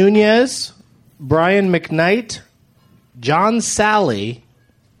 Miguel Nunez, Brian McKnight, John Sally,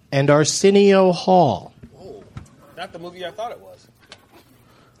 and Arsenio Hall. Oh, not the movie I thought it was.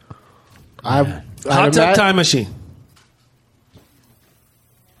 Hot Hot Tub Time Machine.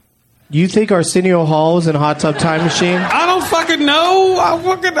 You think Arsenio Hall was in Hot Tub Time Machine? I don't fucking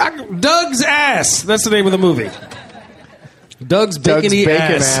know. Doug's Ass. That's the name of the movie. Doug's Bacon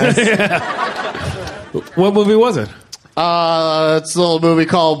Ass. What movie was it? It's a little movie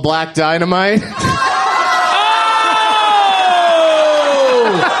called Black Dynamite.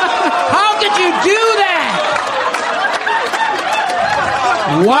 How could you do that?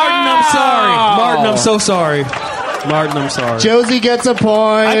 Martin, I'm sorry. Martin, I'm so sorry. Martin, I'm sorry. Josie gets a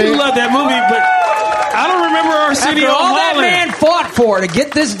point. I do love that movie, but I don't remember Arsenio After all Hall that in it. man fought for to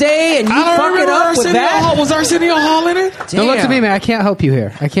get this day, and you I don't fuck it remember up with Arsenio that? Hall. Was Arsenio Hall in it? Don't look to me, man. I can't help you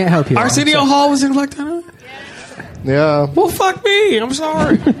here. Arsenio Hall was in Black Dynamite? Yeah. Well, fuck me. I'm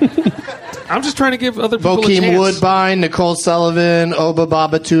sorry. I'm just trying to give other people a Bokeem chance. Woodbine, Nicole Sullivan, Oba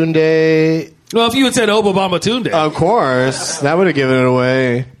Babatunde. Well, if you had said Obama Tunde. Of course. That would have given it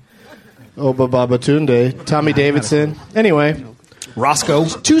away. Oba Babatunde. Tommy Davidson. Anyway. Roscoe.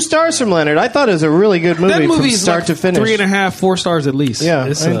 2 stars from Leonard. I thought it was a really good movie That from movie's start like to finish. 3.5, 4 stars at least. Yeah, I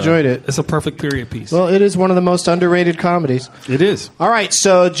enjoyed it. It's a perfect period piece. Well, it is one of the most underrated comedies. It is. All right,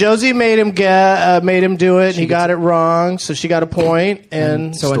 so Josie made him do it. He got it wrong, so she got a point.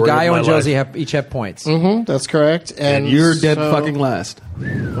 And So Ngayo and Josie each have points. that's correct. And you're dead fucking last.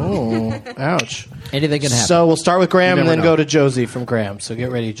 Oh, ouch. Anything can happen. So we'll start with Graham and never then know. go to Josie from Graham. So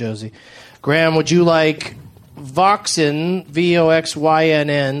get ready, Josie. Graham, would you like Voxyn,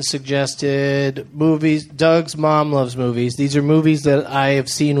 VOXYNN, suggested movies. Doug's mom loves movies. These are movies that I have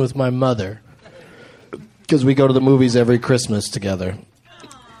seen with my mother because we go to the movies every Christmas together.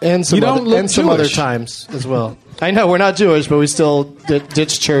 And some, some other times as well. I know, we're not Jewish, but we still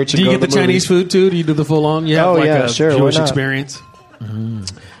ditch church and Do you go get to the movies. Chinese food, too? Do you do the full-on? You have a sure, Jewish why not? experience?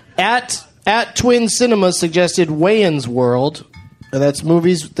 At Twin Cinema suggested Wayans World. That's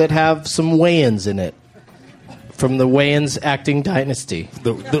movies that have some Wayans in it. From the Wayans acting dynasty.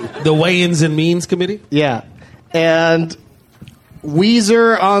 The Wayans and Means Committee? Yeah. And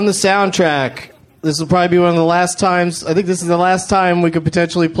Weezer on the soundtrack. This will probably be one of the last times. I think this is the last time we could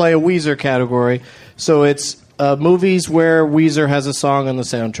potentially play a Weezer category. So it's movies where Weezer has a song on the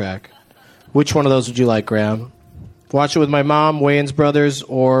soundtrack. Which one of those would you like, Graham? Watch It With My Mom, Wayans Brothers,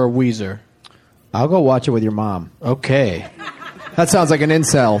 or Weezer? I'll go watch it with your mom. Okay. That sounds like an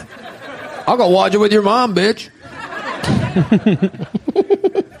incel. I'll go watch it with your mom, bitch.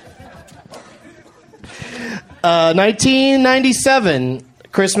 1997,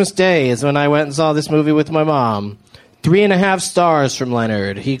 Christmas Day is when I went and saw this movie with my mom. 3.5 stars from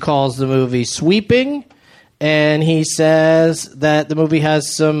Leonard. He calls the movie sweeping, and he says that the movie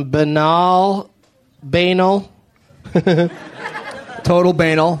has some banal Total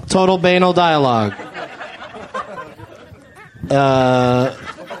banal dialogue.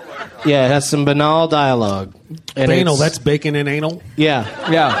 Yeah, it has some banal dialogue. And Banal, it's- that's bacon and anal? Yeah.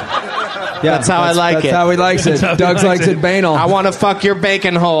 Yeah. That's how I like it. That's how he likes it. Doug likes it banal. I want to fuck your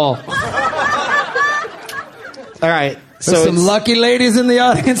bacon hole. All right. There's some lucky ladies in the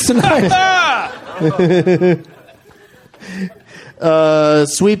audience tonight.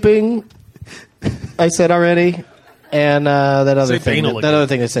 Sweeping, I said already. And that other Say thing. banal That again. other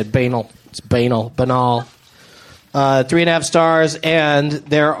thing I said, banal. It's banal. 3.5 stars. And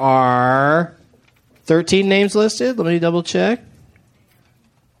there are 13 names listed. Let me double check.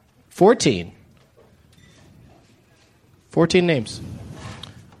 14 names.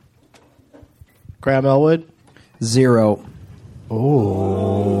 Graham Elwood? 0.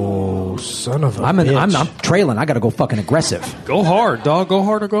 Oh, son of a I'm bitch. trailing. I got to go fucking aggressive. Go hard, dog. Go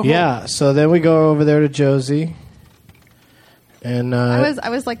hard or go home. Yeah, so then we go over there to Josie. And I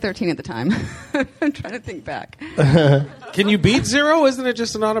was like 13 at the time. I'm trying to think back. Can you beat 0? Isn't it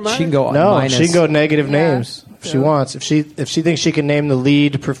just an automatic? She can go minus. She can go negative names if she so. wants. If she thinks she can name the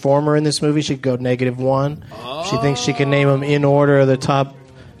lead performer in this movie, she could go -1. If she thinks she can name them in order of the top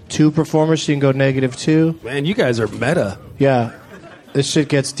 2 performers, she can go -2. Man, you guys are meta. Yeah, this shit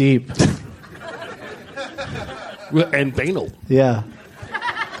gets deep. And banal. Yeah.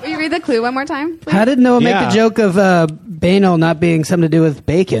 Will you read the clue one more time, please? How did Noah make the joke of banal not being something to do with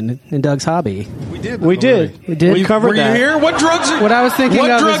bacon in Doug's hobby? We did. We did. We covered were that. you here? What drugs? What I was thinking What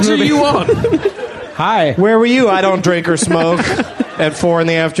of is drugs are moving- you on? Hi. Where were you? I don't drink or smoke at 4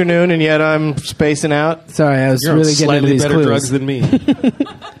 p.m, and yet I'm spacing out. Sorry, I was You're really on getting into slightly these better clues. drugs than me.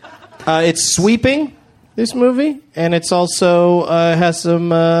 It's sweeping, this movie, and it's also has some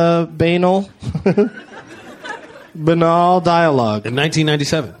banal, banal dialogue. In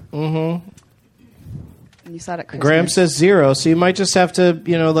 1997. Mm-hmm. You saw it at Christmas. Graham says 0, so you might just have to,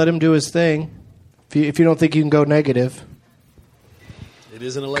 let him do his thing. If you don't think you can go negative, It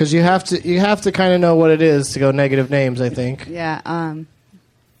is an election. because you have to kind of know what it is to go negative names. I think. Yeah.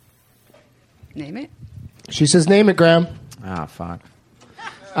 Name it. She says, "Name it, Graham." Ah, fuck.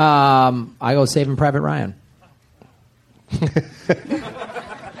 I go Saving Private Ryan.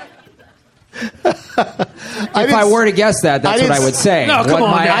 If I were to guess that, that's what I would say. No, come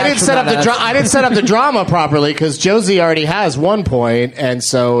on, I didn't set up I didn't set up the drama properly because Josie already has 1 point, and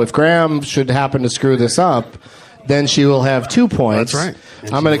so if Graham should happen to screw this up, then she will have 2 points. That's right.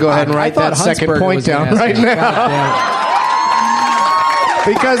 I'm going to go ahead and write that second Huntsberger point was gonna down ask right me. now God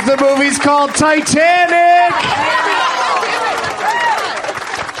damn it. Because the movie's called Titanic.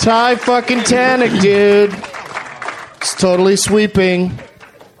 Fucking-tanic, dude. It's totally sweeping.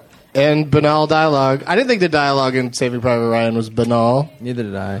 And banal dialogue. I didn't think the dialogue in Saving Private Ryan was banal. Neither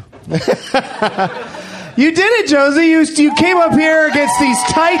did I. You did it, Josie. You came up here against these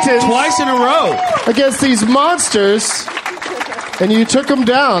titans. Twice in a row. Against these monsters. And you took them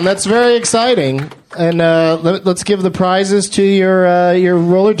down. That's very exciting. And let's give the prizes to your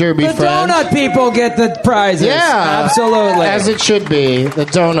roller derby The friend. donut people get the prizes. Yeah. Absolutely. As it should be. The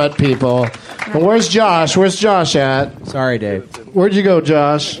donut people. Well, where's Josh? Where's Josh at? Sorry, Dave. Where'd you go,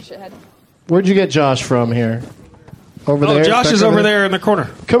 Josh? Where'd you get Josh from here? Over there? Josh is over there in the corner.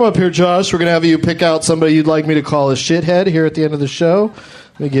 Come up here, Josh. We're going to have you pick out somebody you'd like me to call a shithead here at the end of the show.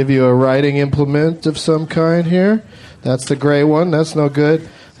 Let me give you a writing implement of some kind here. That's the gray one. That's no good.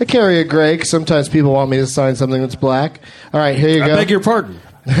 I carry a gray because sometimes people want me to sign something that's black. All right, here you go. I beg your pardon.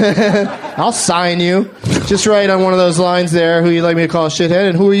 I'll sign you. Just write on one of those lines there who you'd like me to call a shithead.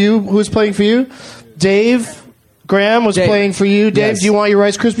 And who are you? Who's playing for you? Dave Graham was playing for you. Dave, Yes. do you want your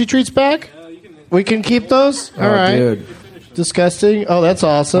Rice Krispie treats back? We can keep those? All right. Dude. Disgusting. Oh, that's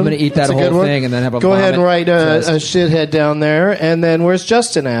awesome. I'm going to eat that That's a good whole one. thing and then have a Go ahead and vomit write a test. shithead down there. And then where's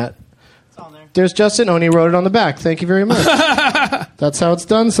Justin at? It's on there. There's Justin. Oh, and he wrote it on the back. Thank you very much. That's how it's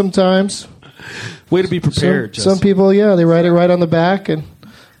done sometimes. Way to be prepared, Some people, they write it right on the back and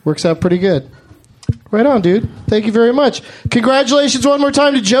works out pretty good. Right on, dude. Thank you very much. Congratulations one more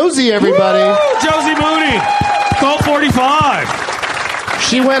time to Josie, everybody. Woo! Josie Mooney, Colt 45.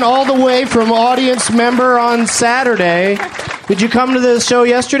 She went all the way from audience member on Saturday. Did you come to the show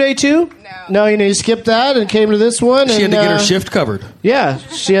yesterday, too? No, you skipped that and came to this one. She and, had to get her shift covered. Yeah,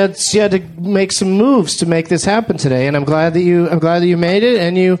 she had to make some moves to make this happen today, and I'm glad that you made it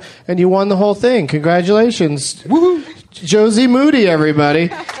and you won the whole thing. Congratulations, Woohoo! Josie Moody, everybody.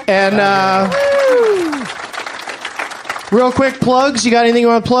 And real quick plugs. You got anything you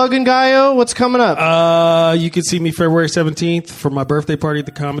want to plug in, Gaio? What's coming up? You can see me February 17th for my birthday party at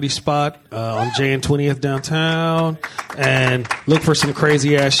the Comedy Spot on Jan 20th downtown. And look for some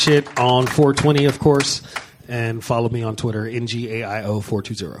crazy ass shit on 420, of course. And follow me on Twitter,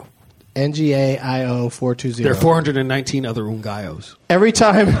 NGAIO420. NGAIO420. There are 419 other Ungayos. Every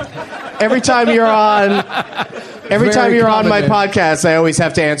time you're on my podcast, I always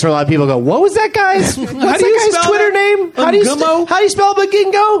have to answer. A lot of people go, "What was that guy's? What's that guy's Twitter name? How do you spell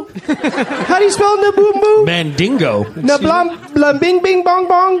Bagingo? How do you spell Naboombo? Mandingo. Nablam blam bing bing bong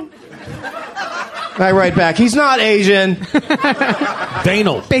bong." I write back. He's not Asian.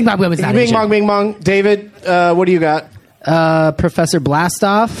 Banal. Bing bong was not Bing Asian. bong bing bong. David, what do you got? Professor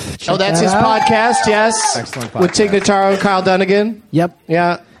Blastoff. Check That's that his out. podcast. Yes, Excellent with podcast. Tig Notaro and Kyle Dunnigan. Yep.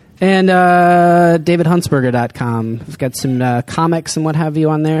 Yeah. And DavidHuntsberger.com. We've got some comics and what have you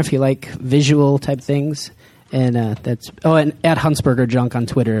on there if you like visual type things. And that's and at Huntsberger Junk on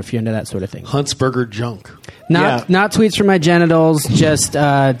Twitter if you're into that sort of thing. Huntsberger Junk. Not tweets from my genitals, just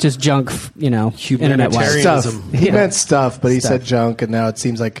junk, internet-wise. Stuff. He meant stuff, but he said junk, and now it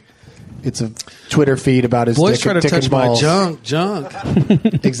seems like it's a Twitter feed about his Boys dick, try to dick touch and my balls. junk.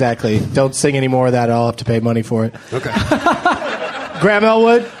 Exactly. Don't sing any more of that. I'll have to pay money for it. Okay. Graham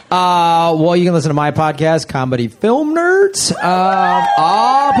Elwood? Well, you can listen to my podcast, Comedy Film Nerds.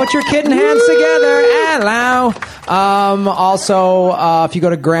 Put your kitten hands together. Hello. Also, if you go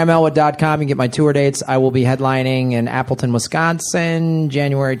to GrahamElwood.com, you can get my tour dates. I will be headlining in Appleton, Wisconsin,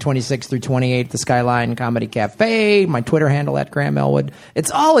 January 26th through 28th, the Skyline Comedy Cafe. My Twitter handle at Graham Elwood.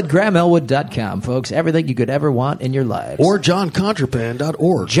 It's all at GrahamElwood.com, folks. Everything you could ever want in your lives. Or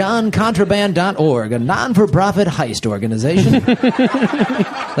JohnContraband.org. JohnContraband.org, a non-for-profit heist organization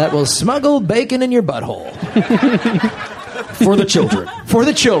that will smuggle bacon in your butthole. For the children. For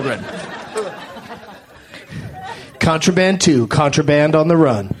the children. Contraband 2, Contraband on the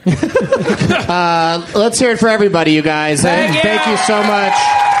Run. Let's hear it for everybody, you guys. Thank you so much.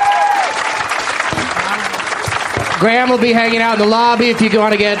 Graham will be hanging out in the lobby if you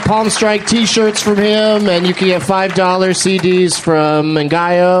want to get Palm Strike t-shirts from him, and you can get $5 CDs from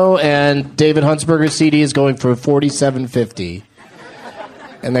Ngayo, and David Huntsberger's CD is going for $47.50.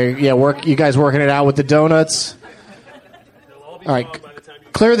 And you guys working it out with the donuts? All right,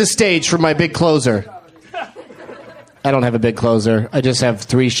 clear the stage for my big closer. I don't have a big closer. I just have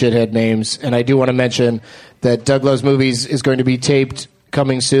 3 shithead names. And I do want to mention that Doug Loves Movies is going to be taped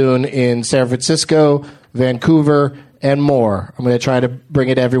coming soon in San Francisco, Vancouver, and more. I'm going to try to bring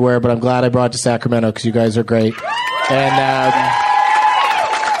it everywhere, but I'm glad I brought it to Sacramento because you guys are great. And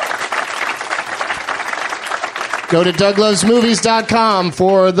go to DougLovesMovies.com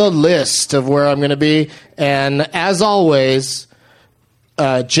for the list of where I'm going to be. And as always,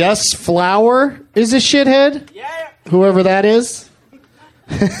 Jess Flower is a shithead. Yeah. Whoever that is.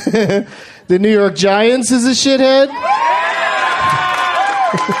 The New York Giants is a shithead.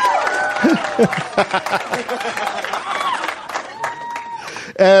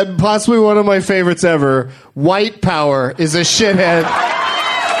 And possibly one of my favorites ever, White Power is a shithead.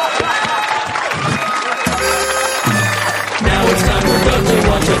 Now it's time for Doug to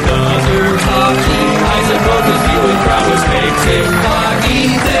watch another talkie. Heisenberg is viewing crowd, which makes it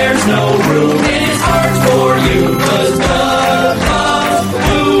cocky. There's no room